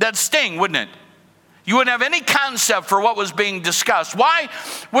 That'd sting, wouldn't it? You wouldn't have any concept for what was being discussed. Why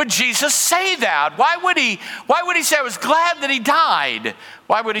would Jesus say that? Why would he say, I was glad that he died?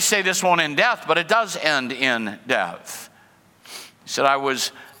 Why would he say this won't end death? But it does end in death. He said,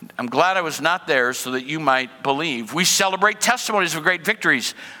 I'm glad I was not there so that you might believe. We celebrate testimonies of great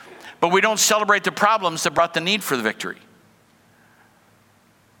victories, but we don't celebrate the problems that brought the need for the victory.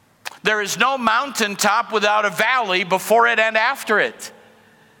 There is no mountaintop without a valley before it and after it.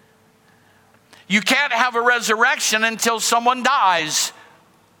 You can't have a resurrection until someone dies.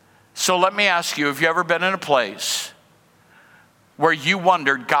 So let me ask you, have you ever been in a place where you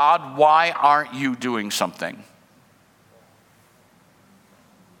wondered, God, why aren't you doing something?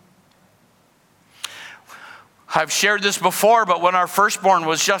 I've shared this before, but when our firstborn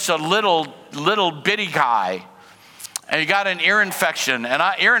was just a little bitty guy, and he got an ear infection, and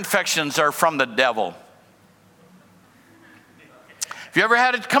ear infections are from the devil. Have you ever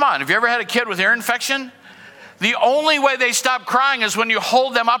had a kid with ear infection? The only way they stop crying is when you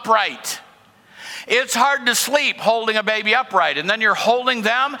hold them upright. It's hard to sleep holding a baby upright, and then you're holding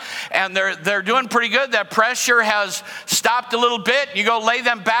them and they're doing pretty good. That pressure has stopped a little bit. You go lay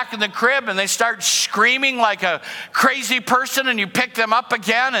them back in the crib and they start screaming like a crazy person, and you pick them up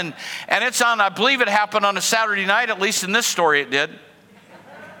again, and it's on, I believe it happened on a Saturday night, at least in this story it did.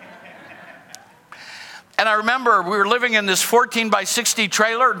 And I remember we were living in this 14 by 60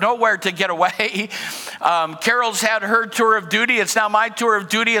 trailer, nowhere to get away. Carol's had her tour of duty. It's now my tour of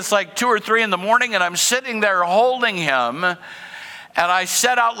duty. It's like 2 or 3 in the morning, and I'm sitting there holding him. And I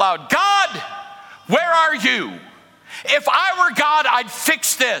said out loud, God, where are you? If I were God, I'd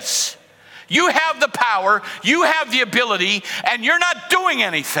fix this. You have the power, you have the ability, and you're not doing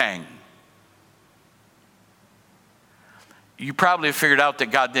anything. You probably have figured out that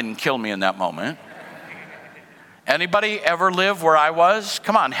God didn't kill me in that moment. Anybody ever live where I was?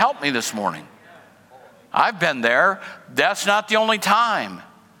 Come on, help me this morning. I've been there. That's not the only time.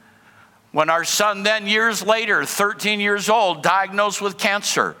 When our son then years later, 13 years old, diagnosed with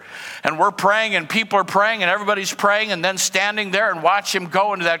cancer. And we're praying and people are praying and everybody's praying, and then standing there and watch him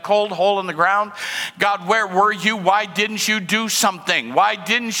go into that cold hole in the ground. God, where were you? Why didn't you do something? Why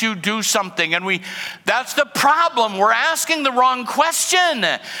didn't you do something? And that's the problem. We're asking the wrong question.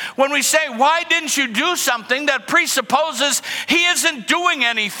 When we say, why didn't you do something? That presupposes he isn't doing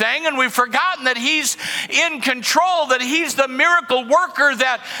anything, and we've forgotten that he's in control, that he's the miracle worker,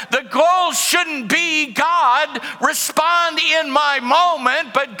 that the goal shouldn't be, God, respond in my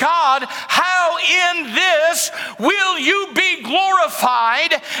moment, but God, how in this will you be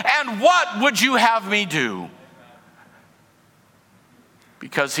glorified, and what would you have me do?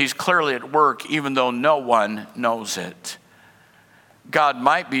 Because he's clearly at work even though no one knows it. God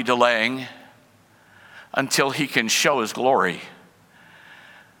might be delaying until he can show his glory.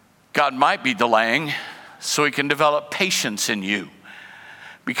 God might be delaying so he can develop patience in you.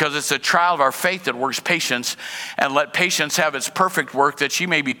 Because it's a trial of our faith that works patience, and let patience have its perfect work, that ye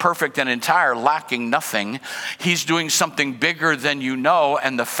may be perfect and entire, lacking nothing. He's doing something bigger than you know,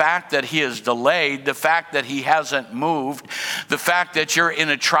 and the fact that he is delayed, the fact that he hasn't moved, the fact that you're in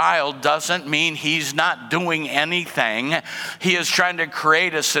a trial doesn't mean he's not doing anything. He is trying to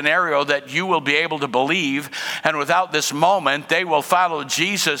create a scenario that you will be able to believe, and without this moment, they will follow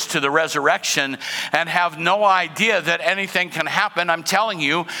Jesus to the resurrection and have no idea that anything can happen. I'm telling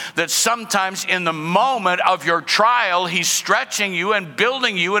you that sometimes in the moment of your trial, he's stretching you and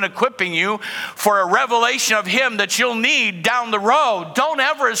building you and equipping you for a revelation of him that you'll need down the road. Don't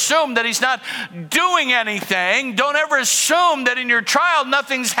ever assume that he's not doing anything. Don't ever assume that in your trial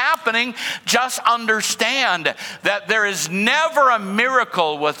nothing's happening. Just understand that there is never a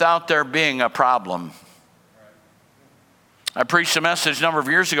miracle without there being a problem. I preached a message a number of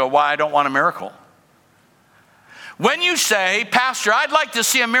years ago, why I don't want a miracle. When you say, Pastor, I'd like to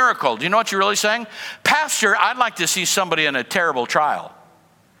see a miracle, do you know what you're really saying? Pastor, I'd like to see somebody in a terrible trial.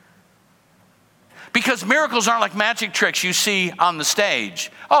 Because miracles aren't like magic tricks you see on the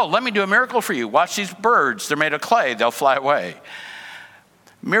stage. Oh, let me do a miracle for you. Watch these birds. They're made of clay. They'll fly away.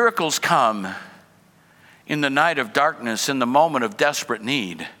 Miracles come in the night of darkness, in the moment of desperate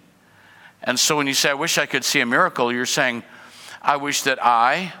need. And so when you say, I wish I could see a miracle, you're saying, I wish that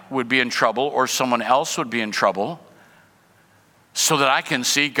I would be in trouble or someone else would be in trouble, so that I can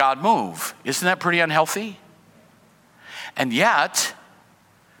see God move. Isn't that pretty unhealthy? And yet,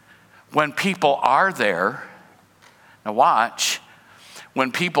 when people are there, now watch,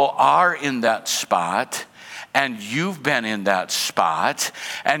 when people are in that spot and you've been in that spot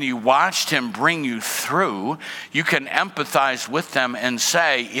and you watched him bring you through, you can empathize with them and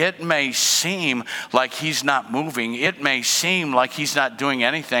say, it may seem like he's not moving. It may seem like he's not doing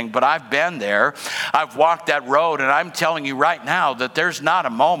anything, but I've been there. I've walked that road, and I'm telling you right now that there's not a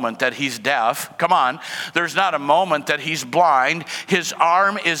moment that he's deaf. Come on. There's not a moment that he's blind. His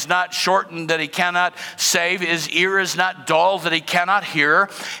arm is not shortened that he cannot save. His ear is not dull that he cannot hear.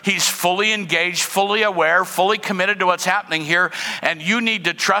 He's fully engaged, fully aware, fully committed to what's happening here, and you need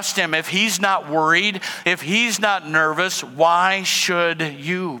to trust him. If he's not worried, if he's not nervous, why should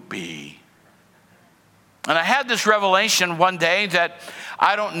you be? And I had this revelation one day that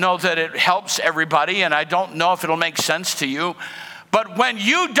I don't know that it helps everybody, and I don't know if it'll make sense to you, but when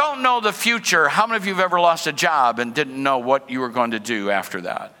you don't know the future, how many of you have ever lost a job and didn't know what you were going to do after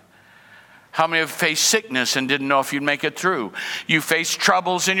that? How many have faced sickness and didn't know if you'd make it through? You faced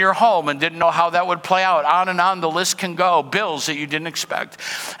troubles in your home and didn't know how that would play out. On and on the list can go. Bills that you didn't expect.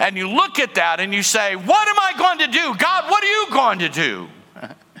 And you look at that and you say, what am I going to do? God, what are you going to do?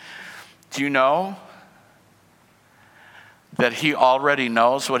 Do you know that he already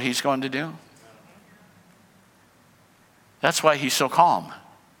knows what he's going to do? That's why he's so calm.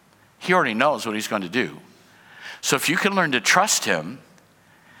 He already knows what he's going to do. So if you can learn to trust him,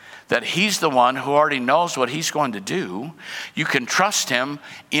 that he's the one who already knows what he's going to do, you can trust him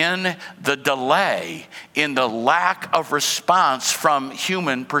in the delay, in the lack of response from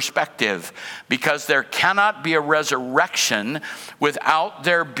human perspective, because there cannot be a resurrection without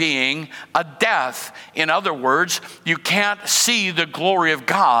there being a death. In other words, you can't see the glory of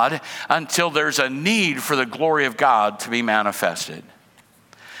God until there's a need for the glory of God to be manifested.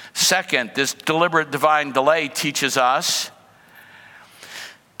 Second, this deliberate divine delay teaches us,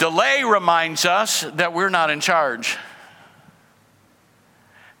 delay reminds us that we're not in charge.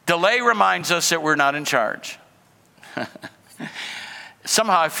 Delay reminds us that we're not in charge.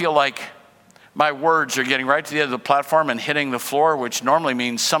 Somehow I feel like my words are getting right to the end of the platform and hitting the floor, which normally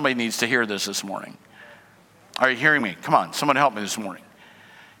means somebody needs to hear this morning. Are you hearing me? Come on, someone help me this morning.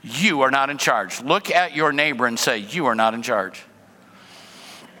 You are not in charge. Look at your neighbor and say, you are not in charge.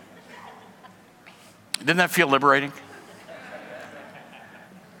 Didn't that feel liberating?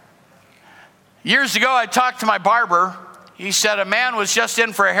 Years ago, I talked to my barber. He said a man was just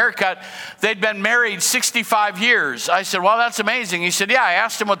in for a haircut. They'd been married 65 years. I said, well, that's amazing. He said, yeah. I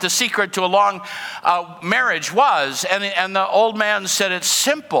asked him what the secret to a long marriage was. And the old man said, it's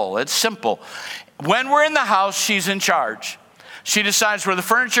simple. It's simple. When we're in the house, she's in charge. She decides where the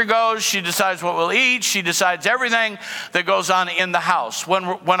furniture goes. She decides what we'll eat. She decides everything that goes on in the house. When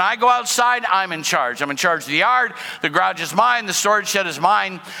I go outside, I'm in charge. I'm in charge of the yard. The garage is mine. The storage shed is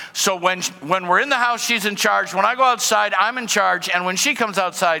mine. So when we're in the house, she's in charge. When I go outside, I'm in charge. And when she comes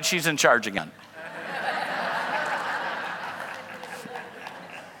outside, she's in charge again.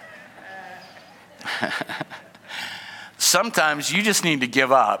 Sometimes you just need to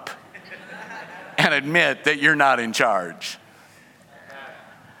give up and admit that you're not in charge.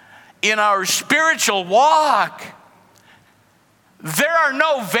 In our spiritual walk, there are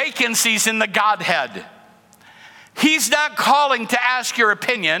no vacancies in the Godhead. He's not calling to ask your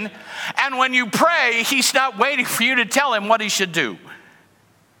opinion, and when you pray, he's not waiting for you to tell him what he should do.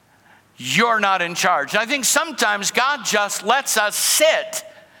 You're not in charge. And I think sometimes God just lets us sit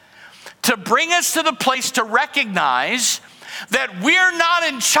to bring us to the place to recognize that we're not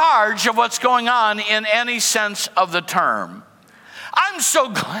in charge of what's going on in any sense of the term. I'm so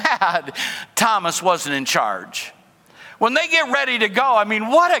glad Thomas wasn't in charge. When they get ready to go, I mean,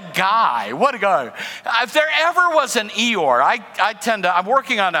 what a guy, what a guy. If there ever was an Eeyore, I'm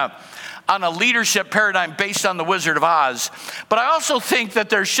working on a leadership paradigm based on the Wizard of Oz, but I also think that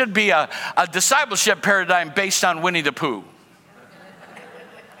there should be a discipleship paradigm based on Winnie the Pooh.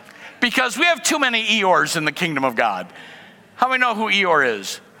 Because we have too many Eeyores in the kingdom of God. How many know who Eeyore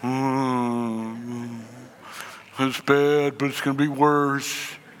is? It's bad, but it's going to be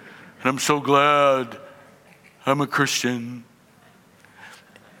worse. And I'm so glad I'm a Christian.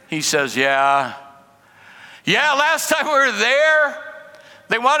 He says, yeah, last time we were there,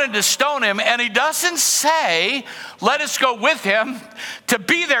 they wanted to stone him. And he doesn't say, let us go with him to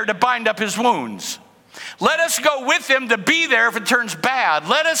be there to bind up his wounds. Let us go with him to be there if it turns bad.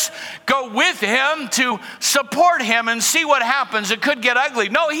 Let us go with him to support him and see what happens. It could get ugly.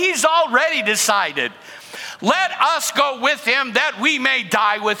 No, he's already decided. Let us go with him that we may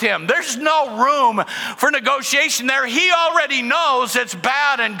die with him. There's no room for negotiation there. He already knows it's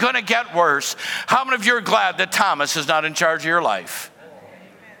bad and going to get worse. How many of you are glad that Thomas is not in charge of your life?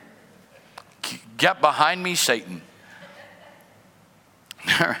 Get behind me, Satan.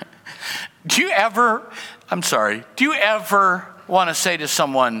 Do you ever want to say to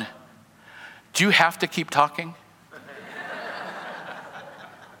someone, do you have to keep talking?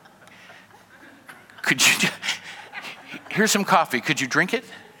 Here's some coffee. Could you drink it?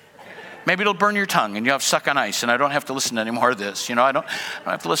 Maybe it'll burn your tongue and you have to suck on ice and I don't have to listen to any more of this. I don't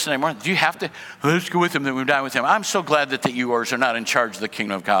have to listen anymore. Do you have to? Let's go with him, then we die with him. I'm so glad that the Eeyores are not in charge of the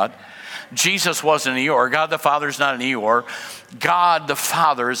kingdom of God. Jesus wasn't an Eeyore. God the Father is not an Eeyore. God the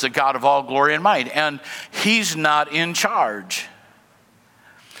Father is the God of all glory and might, and he's not in charge.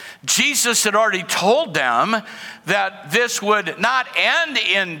 Jesus had already told them that this would not end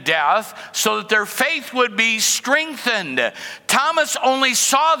in death, so that their faith would be strengthened. Thomas only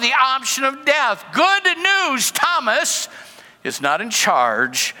saw the option of death. Good news, Thomas is not in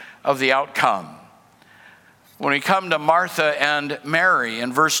charge of the outcome. When we come to Martha and Mary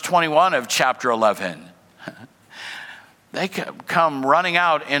in verse 21 of chapter 11, they come running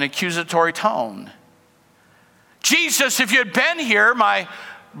out in accusatory tone. Jesus, if you had been here, my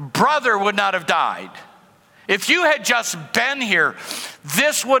brother would not have died. If you had just been here,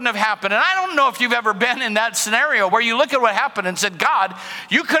 this wouldn't have happened. And I don't know if you've ever been in that scenario where you look at what happened and said, God,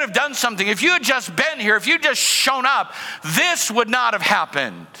 you could have done something. If you had just been here, if you had just shown up, this would not have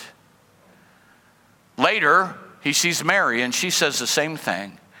happened. Later, he sees Mary and she says the same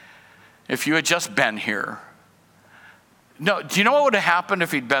thing. If you had just been here. No, do you know what would have happened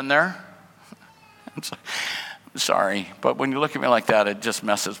if he'd been there? Sorry, but when you look at me like that, it just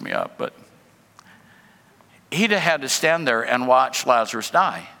messes me up. But he'd have had to stand there and watch Lazarus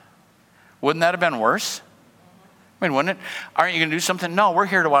die. Wouldn't that have been worse? I mean, wouldn't it? Aren't you going to do something? No, we're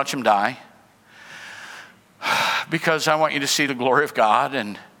here to watch him die. Because I want you to see the glory of God,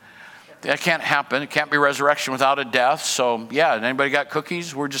 and that can't happen. It can't be resurrection without a death. So, yeah, anybody got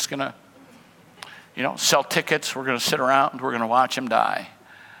cookies? We're just going to, sell tickets. We're going to sit around. We're going to watch him die.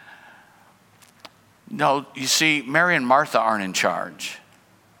 No, you see, Mary and Martha aren't in charge.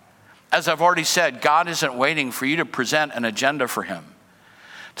 As I've already said, God isn't waiting for you to present an agenda for him.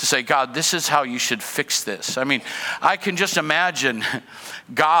 To say, God, this is how you should fix this. I mean, I can just imagine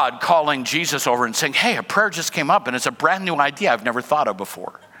God calling Jesus over and saying, hey, a prayer just came up and it's a brand new idea I've never thought of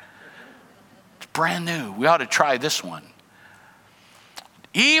before. It's brand new. We ought to try this one.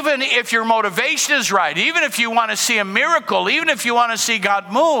 Even if your motivation is right, even if you want to see a miracle, even if you want to see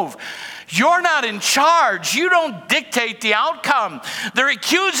God move, you're not in charge. You don't dictate the outcome. They're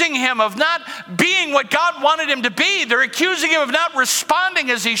accusing him of not being what God wanted him to be. They're accusing him of not responding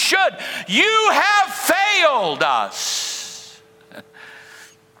as he should. You have failed us.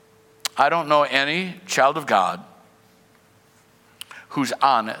 I don't know any child of God who's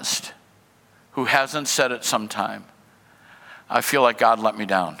honest, who hasn't said it sometime, I feel like God let me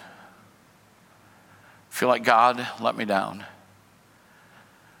down. I feel like God let me down.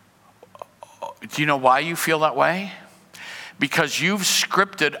 Do you know why you feel that way? Because you've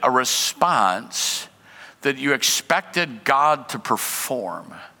scripted a response that you expected God to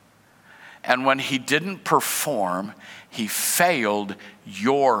perform. And when he didn't perform, he failed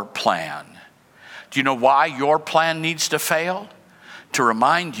your plan. Do you know why your plan needs to fail? To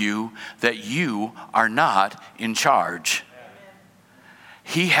remind you that you are not in charge.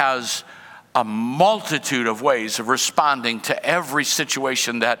 He has a multitude of ways of responding to every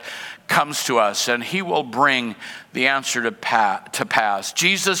situation that comes to us, and he will bring the answer to pass.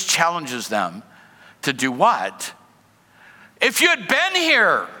 Jesus challenges them to do what? If you had been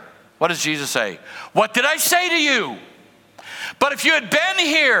here, what does Jesus say? What did I say to you? But if you had been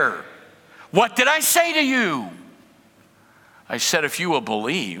here, what did I say to you? I said, if you will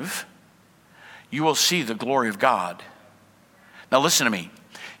believe, you will see the glory of God. Now listen to me.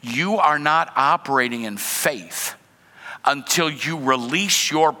 You are not operating in faith until you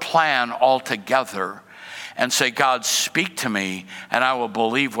release your plan altogether and say, God, speak to me and I will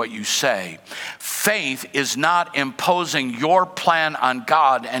believe what you say. Faith is not imposing your plan on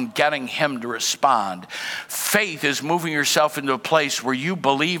God and getting him to respond. Faith is moving yourself into a place where you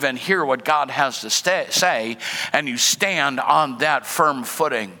believe and hear what God has to say, and you stand on that firm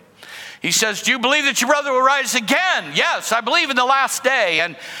footing. He says, do you believe that your brother will rise again? Yes, I believe in the last day.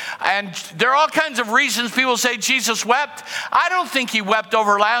 And there are all kinds of reasons people say Jesus wept. I don't think he wept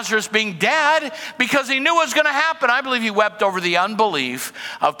over Lazarus being dead because he knew what was going to happen. I believe he wept over the unbelief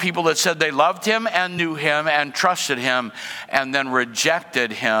of people that said they loved him and knew him and trusted him and then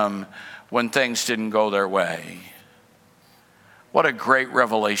rejected him when things didn't go their way. What a great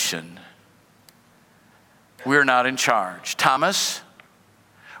revelation. We're not in charge. Thomas,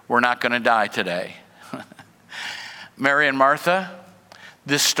 we're not going to die today. Mary and Martha,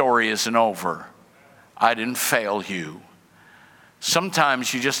 this story isn't over. I didn't fail you.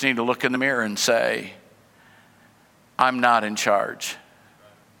 Sometimes you just need to look in the mirror and say, I'm not in charge.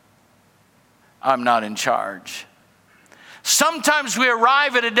 I'm not in charge. Sometimes we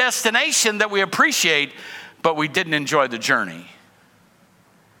arrive at a destination that we appreciate, but we didn't enjoy the journey.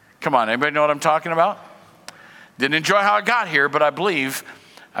 Come on, anybody know what I'm talking about? Didn't enjoy how I got here, but I believe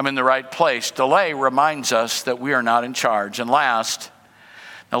I'm in the right place. Delay reminds us that we are not in charge. And last,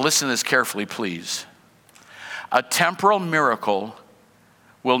 now listen to this carefully, please. A temporal miracle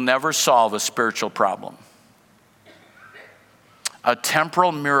will never solve a spiritual problem. A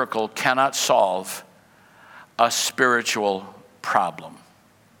temporal miracle cannot solve a spiritual problem.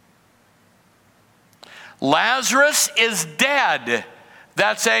 Lazarus is dead.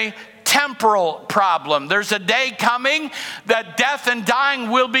 That's a temporal problem. There's a day coming that death and dying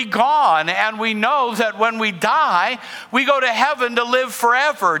will be gone. And we know that when we die, we go to heaven to live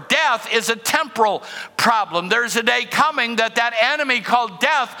forever. Death is a temporal problem. There's a day coming that enemy called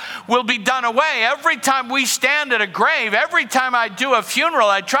death will be done away. Every time we stand at a grave, every time I do a funeral,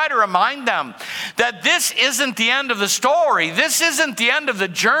 I try to remind them that this isn't the end of the story. This isn't the end of the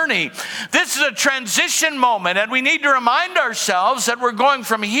journey. This is a transition moment, and we need to remind ourselves that we're going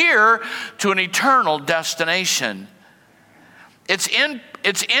from here to an eternal destination. It's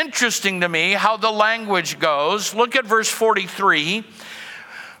interesting to me how the language goes. Look at verse 43.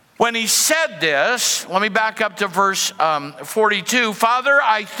 When he said this, let me back up to verse 42. Father,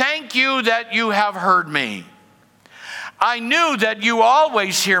 I thank you that you have heard me. I knew that you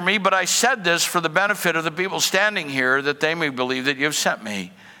always hear me, but I said this for the benefit of the people standing here, that they may believe that you have sent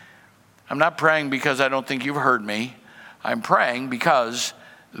me. I'm not praying because I don't think you've heard me. I'm praying because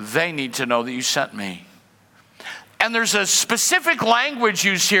they need to know that you sent me. And there's a specific language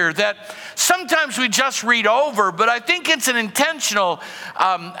used here that sometimes we just read over, but I think it's an intentional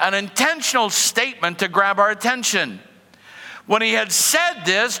statement to grab our attention. When he had said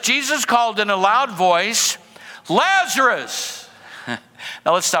this, Jesus called in a loud voice, Lazarus.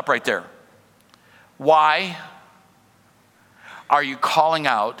 Now let's stop right there. Why are you calling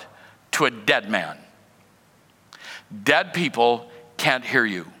out to a dead man? Dead people can't hear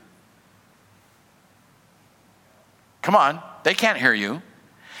you. Come on, they can't hear you.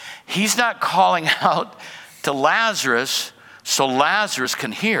 He's not calling out to Lazarus so Lazarus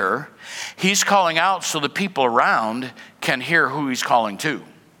can hear. He's calling out so the people around can hear who he's calling to.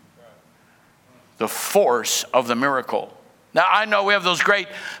 The force of the miracle. Now, I know we have those great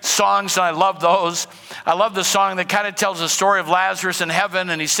songs, and I love those. I love the song that kind of tells the story of Lazarus in heaven,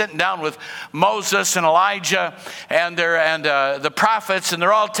 and he's sitting down with Moses and Elijah and the prophets, and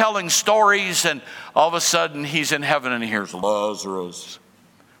they're all telling stories, and all of a sudden he's in heaven and he hears, Lazarus.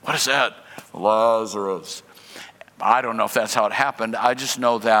 What is that? Lazarus. I don't know if that's how it happened. I just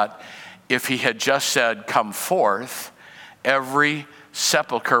know that if he had just said, come forth, every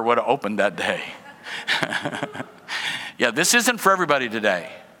sepulcher would have opened that day. Yeah, this isn't for everybody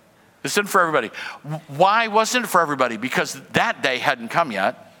today. This isn't for everybody. Why wasn't it for everybody? Because that day hadn't come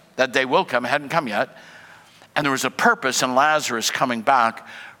yet. That day will come, hadn't come yet. And there was a purpose in Lazarus coming back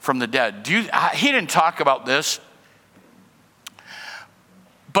from the dead. He didn't talk about this.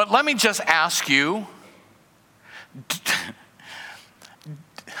 But let me just ask you,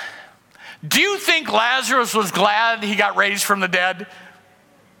 do you think Lazarus was glad he got raised from the dead?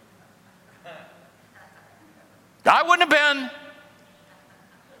 I wouldn't have been.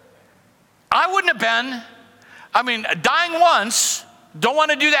 I wouldn't have been. I mean, dying once, don't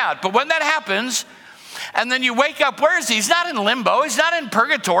want to do that. But when that happens, and then you wake up, where is he? He's not in limbo. He's not in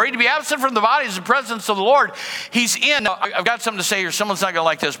purgatory. To be absent from the body is the presence of the Lord. He's in. Now, I've got something to say here. Someone's not going to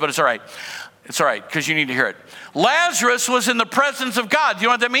like this, but it's all right. It's all right, because you need to hear it. Lazarus was in the presence of God. You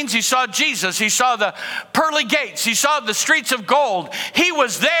know what that means? He saw Jesus. He saw the pearly gates. He saw the streets of gold. He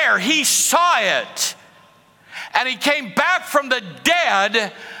was there. He saw it. And he came back from the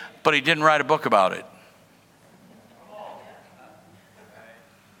dead, but he didn't write a book about it.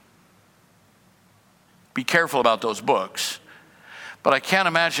 Be careful about those books. But I can't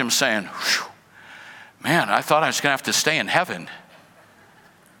imagine him saying, man, I thought I was going to have to stay in heaven.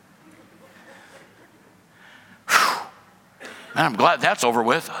 Man, I'm glad that's over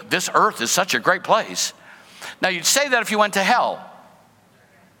with. This earth is such a great place. Now, you'd say that if you went to hell,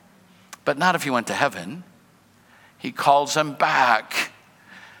 but not if you went to heaven. He calls them back.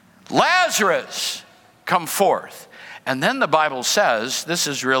 Lazarus, come forth. And then the Bible says, this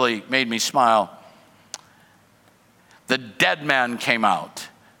has really made me smile, the dead man came out.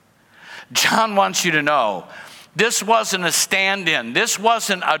 John wants you to know, this wasn't a stand-in. This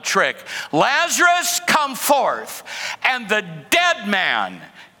wasn't a trick. Lazarus, come forth. And the dead man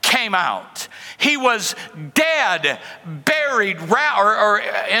came out. He was dead, buried, or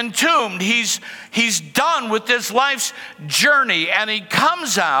entombed. He's done with this life's journey, and he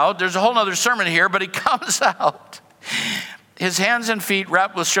comes out. There's a whole other sermon here, but he comes out. His hands and feet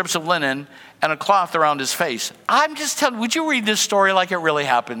wrapped with strips of linen and a cloth around his face. I'm just telling you, would you read this story like it really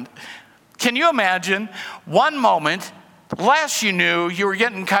happened? Can you imagine one moment, last you knew, you were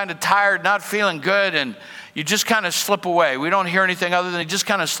getting kind of tired, not feeling good, and you just kind of slip away. We don't hear anything other than he just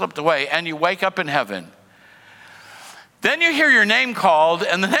kind of slipped away, and you wake up in heaven. Then you hear your name called,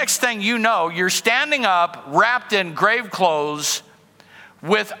 and the next thing you know, you're standing up, wrapped in grave clothes,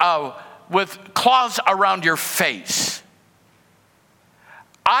 with cloths around your face.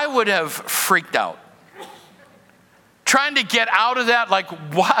 I would have freaked out. Trying to get out of that, like,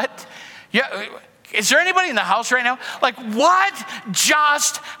 what? Yeah. Is there anybody in the house right now? Like, what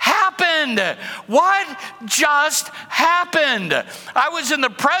just happened? What just happened? I was in the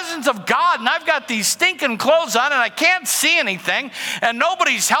presence of God, and I've got these stinking clothes on, and I can't see anything, and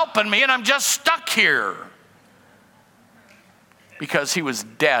nobody's helping me, and I'm just stuck here. Because he was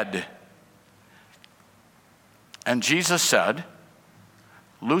dead. And Jesus said,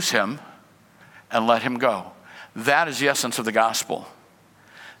 loose him and let him go. That is the essence of the gospel.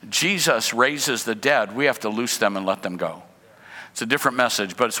 Jesus raises the dead. We have to loose them and let them go. It's a different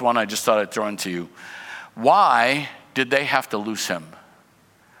message, but it's one I just thought I'd throw into you. Why did they have to loose him?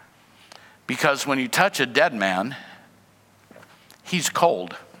 Because when you touch a dead man, he's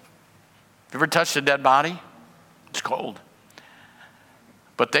cold. You ever touched a dead body? It's cold.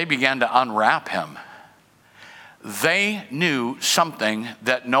 But they began to unwrap him. They knew something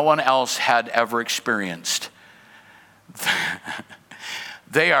that no one else had ever experienced.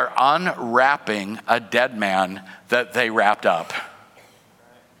 They are unwrapping a dead man that they wrapped up.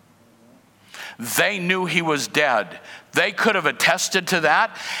 They knew he was dead. They could have attested to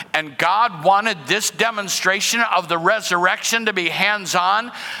that, and God wanted this demonstration of the resurrection to be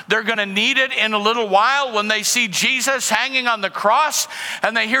hands-on. They're going to need it in a little while when they see Jesus hanging on the cross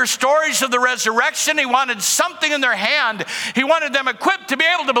and they hear stories of the resurrection. He wanted something in their hand. He wanted them equipped to be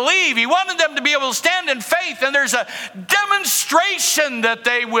able to believe. He wanted them to be able to stand in faith, and there's a demonstration that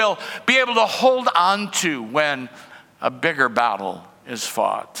they will be able to hold on to when a bigger battle is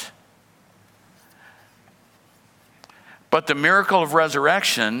fought. But the miracle of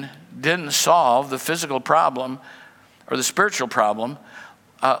resurrection didn't solve the physical problem or the spiritual problem.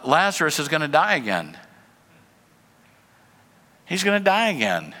 Lazarus is going to die again. He's going to die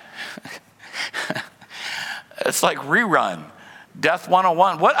again. It's like rerun. Death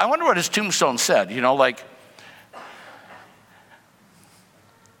 101. I wonder what his tombstone said. You know, like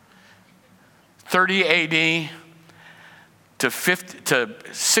 30 AD to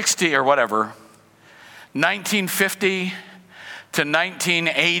 60 or whatever. 1950 to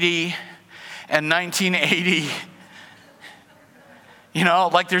 1980 and 1980. You know,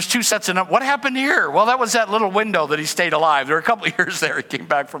 like there's two sets of what happened here? Well, that was that little window that he stayed alive. There were a couple of years there he came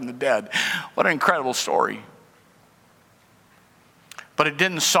back from the dead. What an incredible story. But it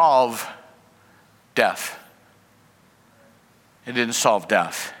didn't solve death. It didn't solve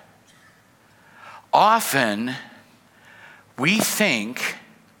death. Often we think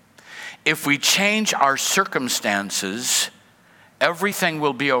if we change our circumstances, everything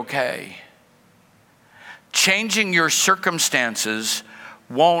will be okay. Changing your circumstances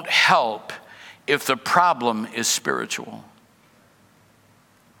won't help if the problem is spiritual.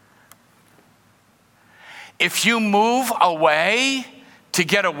 If you move away to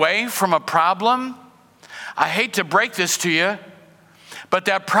get away from a problem, I hate to break this to you, but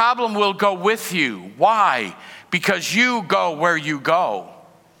that problem will go with you. Why? Because you go where you go.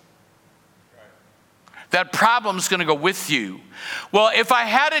 That problem's going to go with you. Well, if I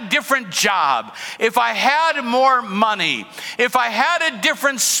had a different job, if I had more money, if I had a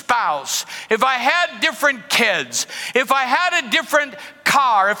different spouse, if I had different kids, if I had a different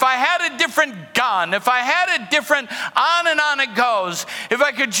car, if I had a different gun, if I had a different, on and on it goes. If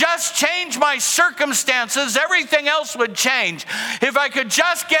I could just change my circumstances, everything else would change. If I could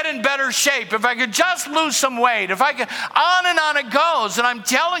just get in better shape, if I could just lose some weight, if I could, on and on it goes. And I'm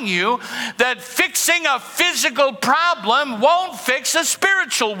telling you that fixing a physical problem won't fix a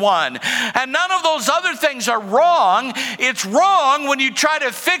spiritual one. And none of those other things are wrong. It's wrong when you try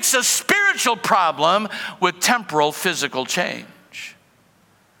to fix a spiritual problem with temporal physical change.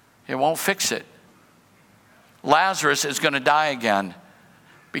 It won't fix it. Lazarus is going to die again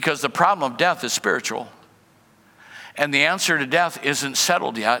because the problem of death is spiritual. And the answer to death isn't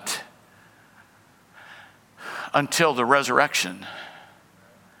settled yet until the resurrection.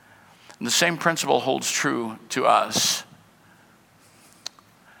 And the same principle holds true to us.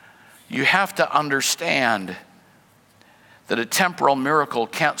 you have to understand that a temporal miracle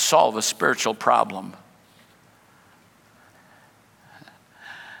can't solve a spiritual problem.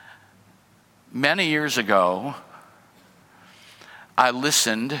 Many years ago, I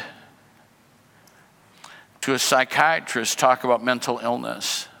listened to a psychiatrist talk about mental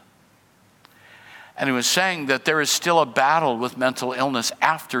illness. And he was saying that there is still a battle with mental illness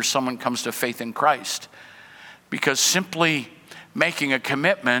after someone comes to faith in Christ. Because simply making a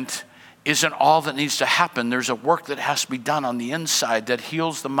commitment isn't all that needs to happen. There's a work that has to be done on the inside that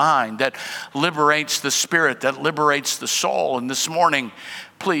heals the mind, that liberates the spirit, that liberates the soul. And this morning,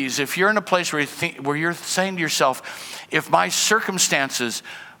 please, if you're in a place where you're saying to yourself, if my circumstances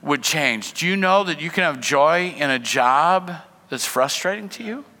would change, do you know that you can have joy in a job that's frustrating to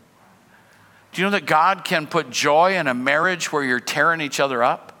you? Do you know that God can put joy in a marriage where you're tearing each other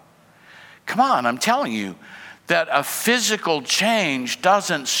up? Come on, I'm telling you that a physical change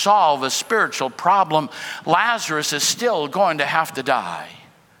doesn't solve a spiritual problem. Lazarus is still going to have to die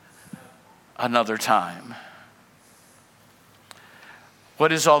another time.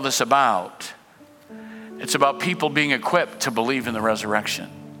 What is all this about? It's about people being equipped to believe in the resurrection.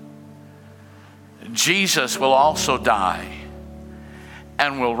 Jesus will also die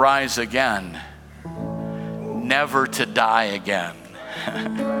and will rise again, never to die again.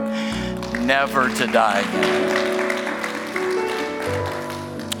 Never to die again.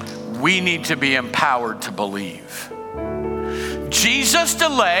 We need to be empowered to believe. Jesus'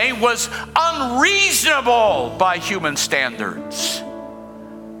 delay was unreasonable by human standards.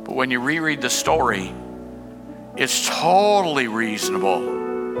 But when you reread the story, it's totally reasonable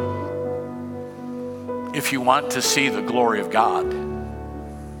if you want to see the glory of God.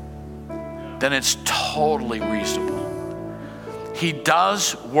 Then it's totally reasonable. He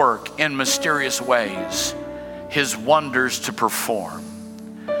does work in mysterious ways, his wonders to perform.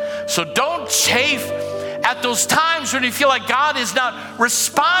 So don't chafe at those times when you feel like God is not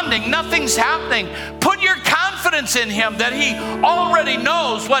responding, nothing's happening. Put your confidence in him that he already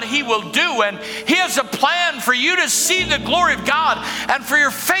knows what he will do, and he has a plan for you to see the glory of God and for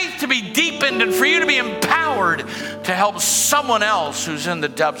your faith to be deepened and for you to be empowered to help someone else who's in the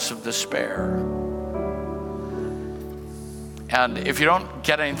depths of despair. And if you don't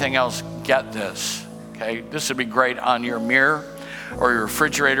get anything else, get this, okay? This would be great on your mirror or your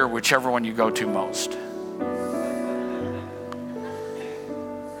refrigerator, whichever one you go to most.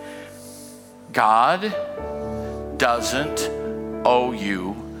 God doesn't owe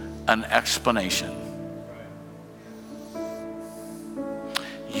you an explanation.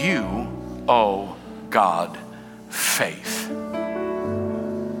 You owe God faith.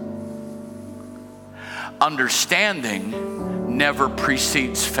 Understanding never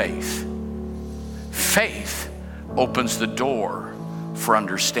precedes faith. Faith opens the door for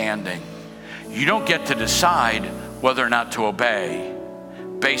understanding. You don't get to decide whether or not to obey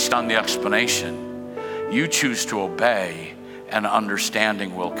based on the explanation. You choose to obey and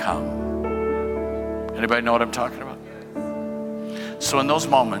understanding will come. Anybody know what I'm talking about? So in those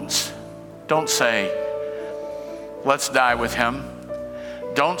moments, don't say, let's die with him.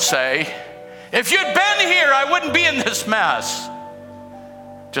 Don't say, if you'd been here, I wouldn't be in this mess.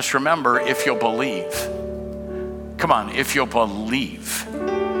 Just remember, if you'll believe, come on, if you'll believe,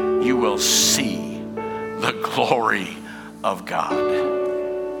 you will see the glory of God.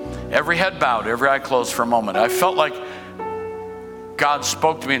 Every head bowed, every eye closed for a moment. I felt like God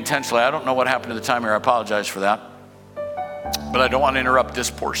spoke to me intentionally. I don't know what happened at the time here. I apologize for that. But I don't want to interrupt this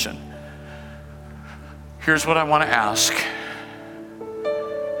portion. Here's what I want to ask.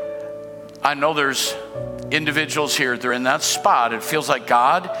 I know there's individuals here, they're in that spot. It feels like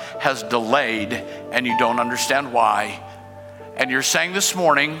God has delayed and you don't understand why. And you're saying this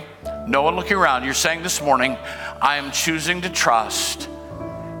morning, no one looking around, you're saying this morning, I am choosing to trust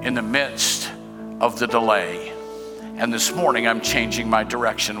in the midst of the delay. And this morning I'm changing my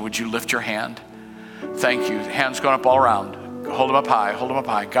direction. Would you lift your hand? Thank you. Hands going up all around. Hold them up high, hold them up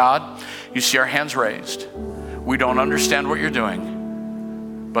high. God, you see our hands raised. We don't understand what you're doing.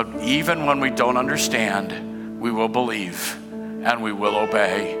 But even when we don't understand, we will believe and we will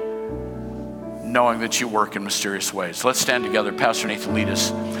obey, knowing that you work in mysterious ways. Let's stand together. Pastor Nathan, lead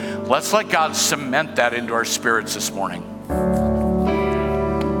us. Let's let God cement that into our spirits this morning.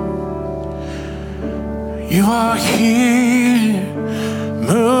 You are here,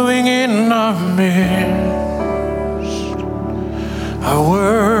 moving in our midst. I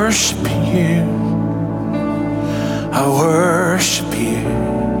worship you. I worship you.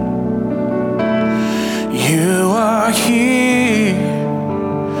 You are here,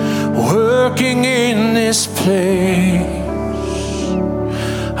 working in this place.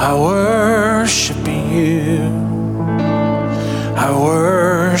 I worship you. I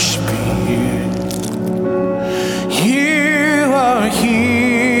worship you. You are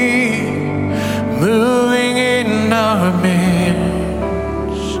here, moving in our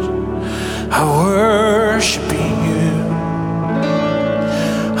midst. I worship you.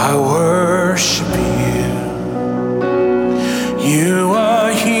 I worship you. You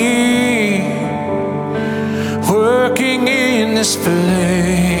are here, working in this place.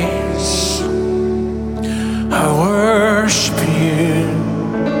 I worship you.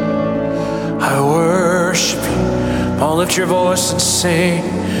 I worship you. Come on, lift your voice and sing.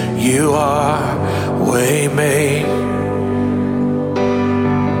 You are Waymaker,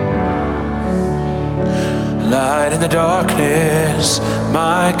 light in the darkness,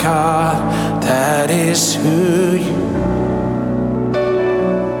 my God, that is who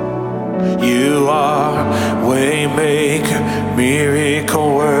you are. Waymaker,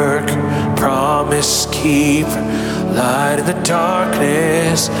 miracle work, promise keep, light in the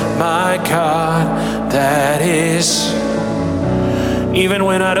darkness, my God, that is. Even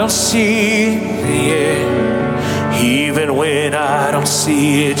when I don't see it, even when I don't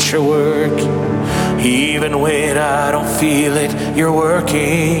see it, you're working. Even when I don't feel it, you're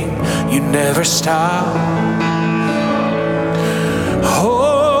working. You never stop.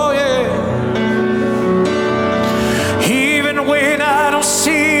 Oh yeah. Even when I don't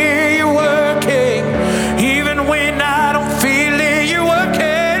see it, you're working. Even when I don't feel it, you're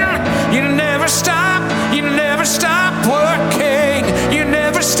working. You never stop. You never stop working. You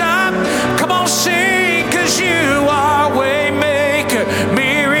never stop. Come on, sing, 'cause you are Waymaker,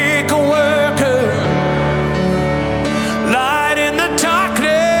 miracle worker, light in the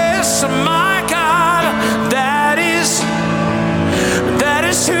darkness, my God, that is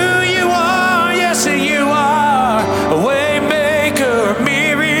who you are. Yes, you are a Waymaker,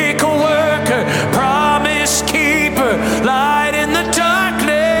 miracle worker, promise keeper, light in the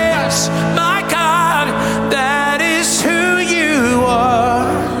darkness, my God, that is who you are.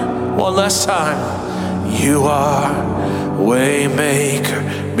 One last time. You are Waymaker,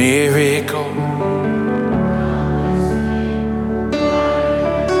 miracle,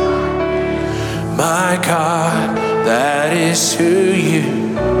 my God, that is who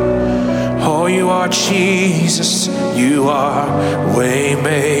you. Oh, you are Jesus. You are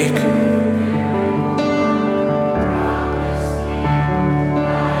Waymaker.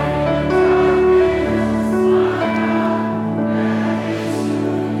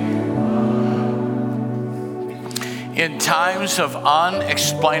 In times of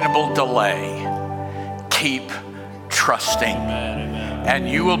unexplainable delay, keep trusting, and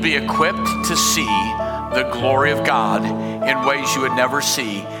you will be equipped to see the glory of God in ways you would never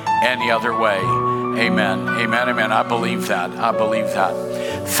see any other way. Amen, amen, amen. I believe that. I believe that.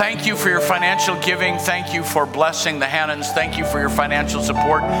 Thank you for your financial giving. Thank you for blessing the Hannons. Thank you for your financial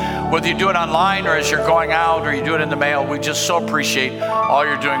support. Whether you do it online or as you're going out or you do it in the mail, we just so appreciate all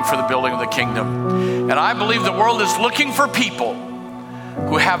you're doing for the building of the kingdom. And I believe the world is looking for people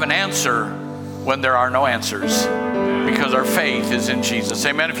who have an answer when there are no answers, because our faith is in Jesus.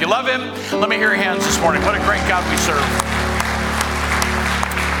 Amen. If you love him, let me hear your hands this morning. What a great God we serve.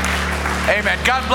 Amen. God bless.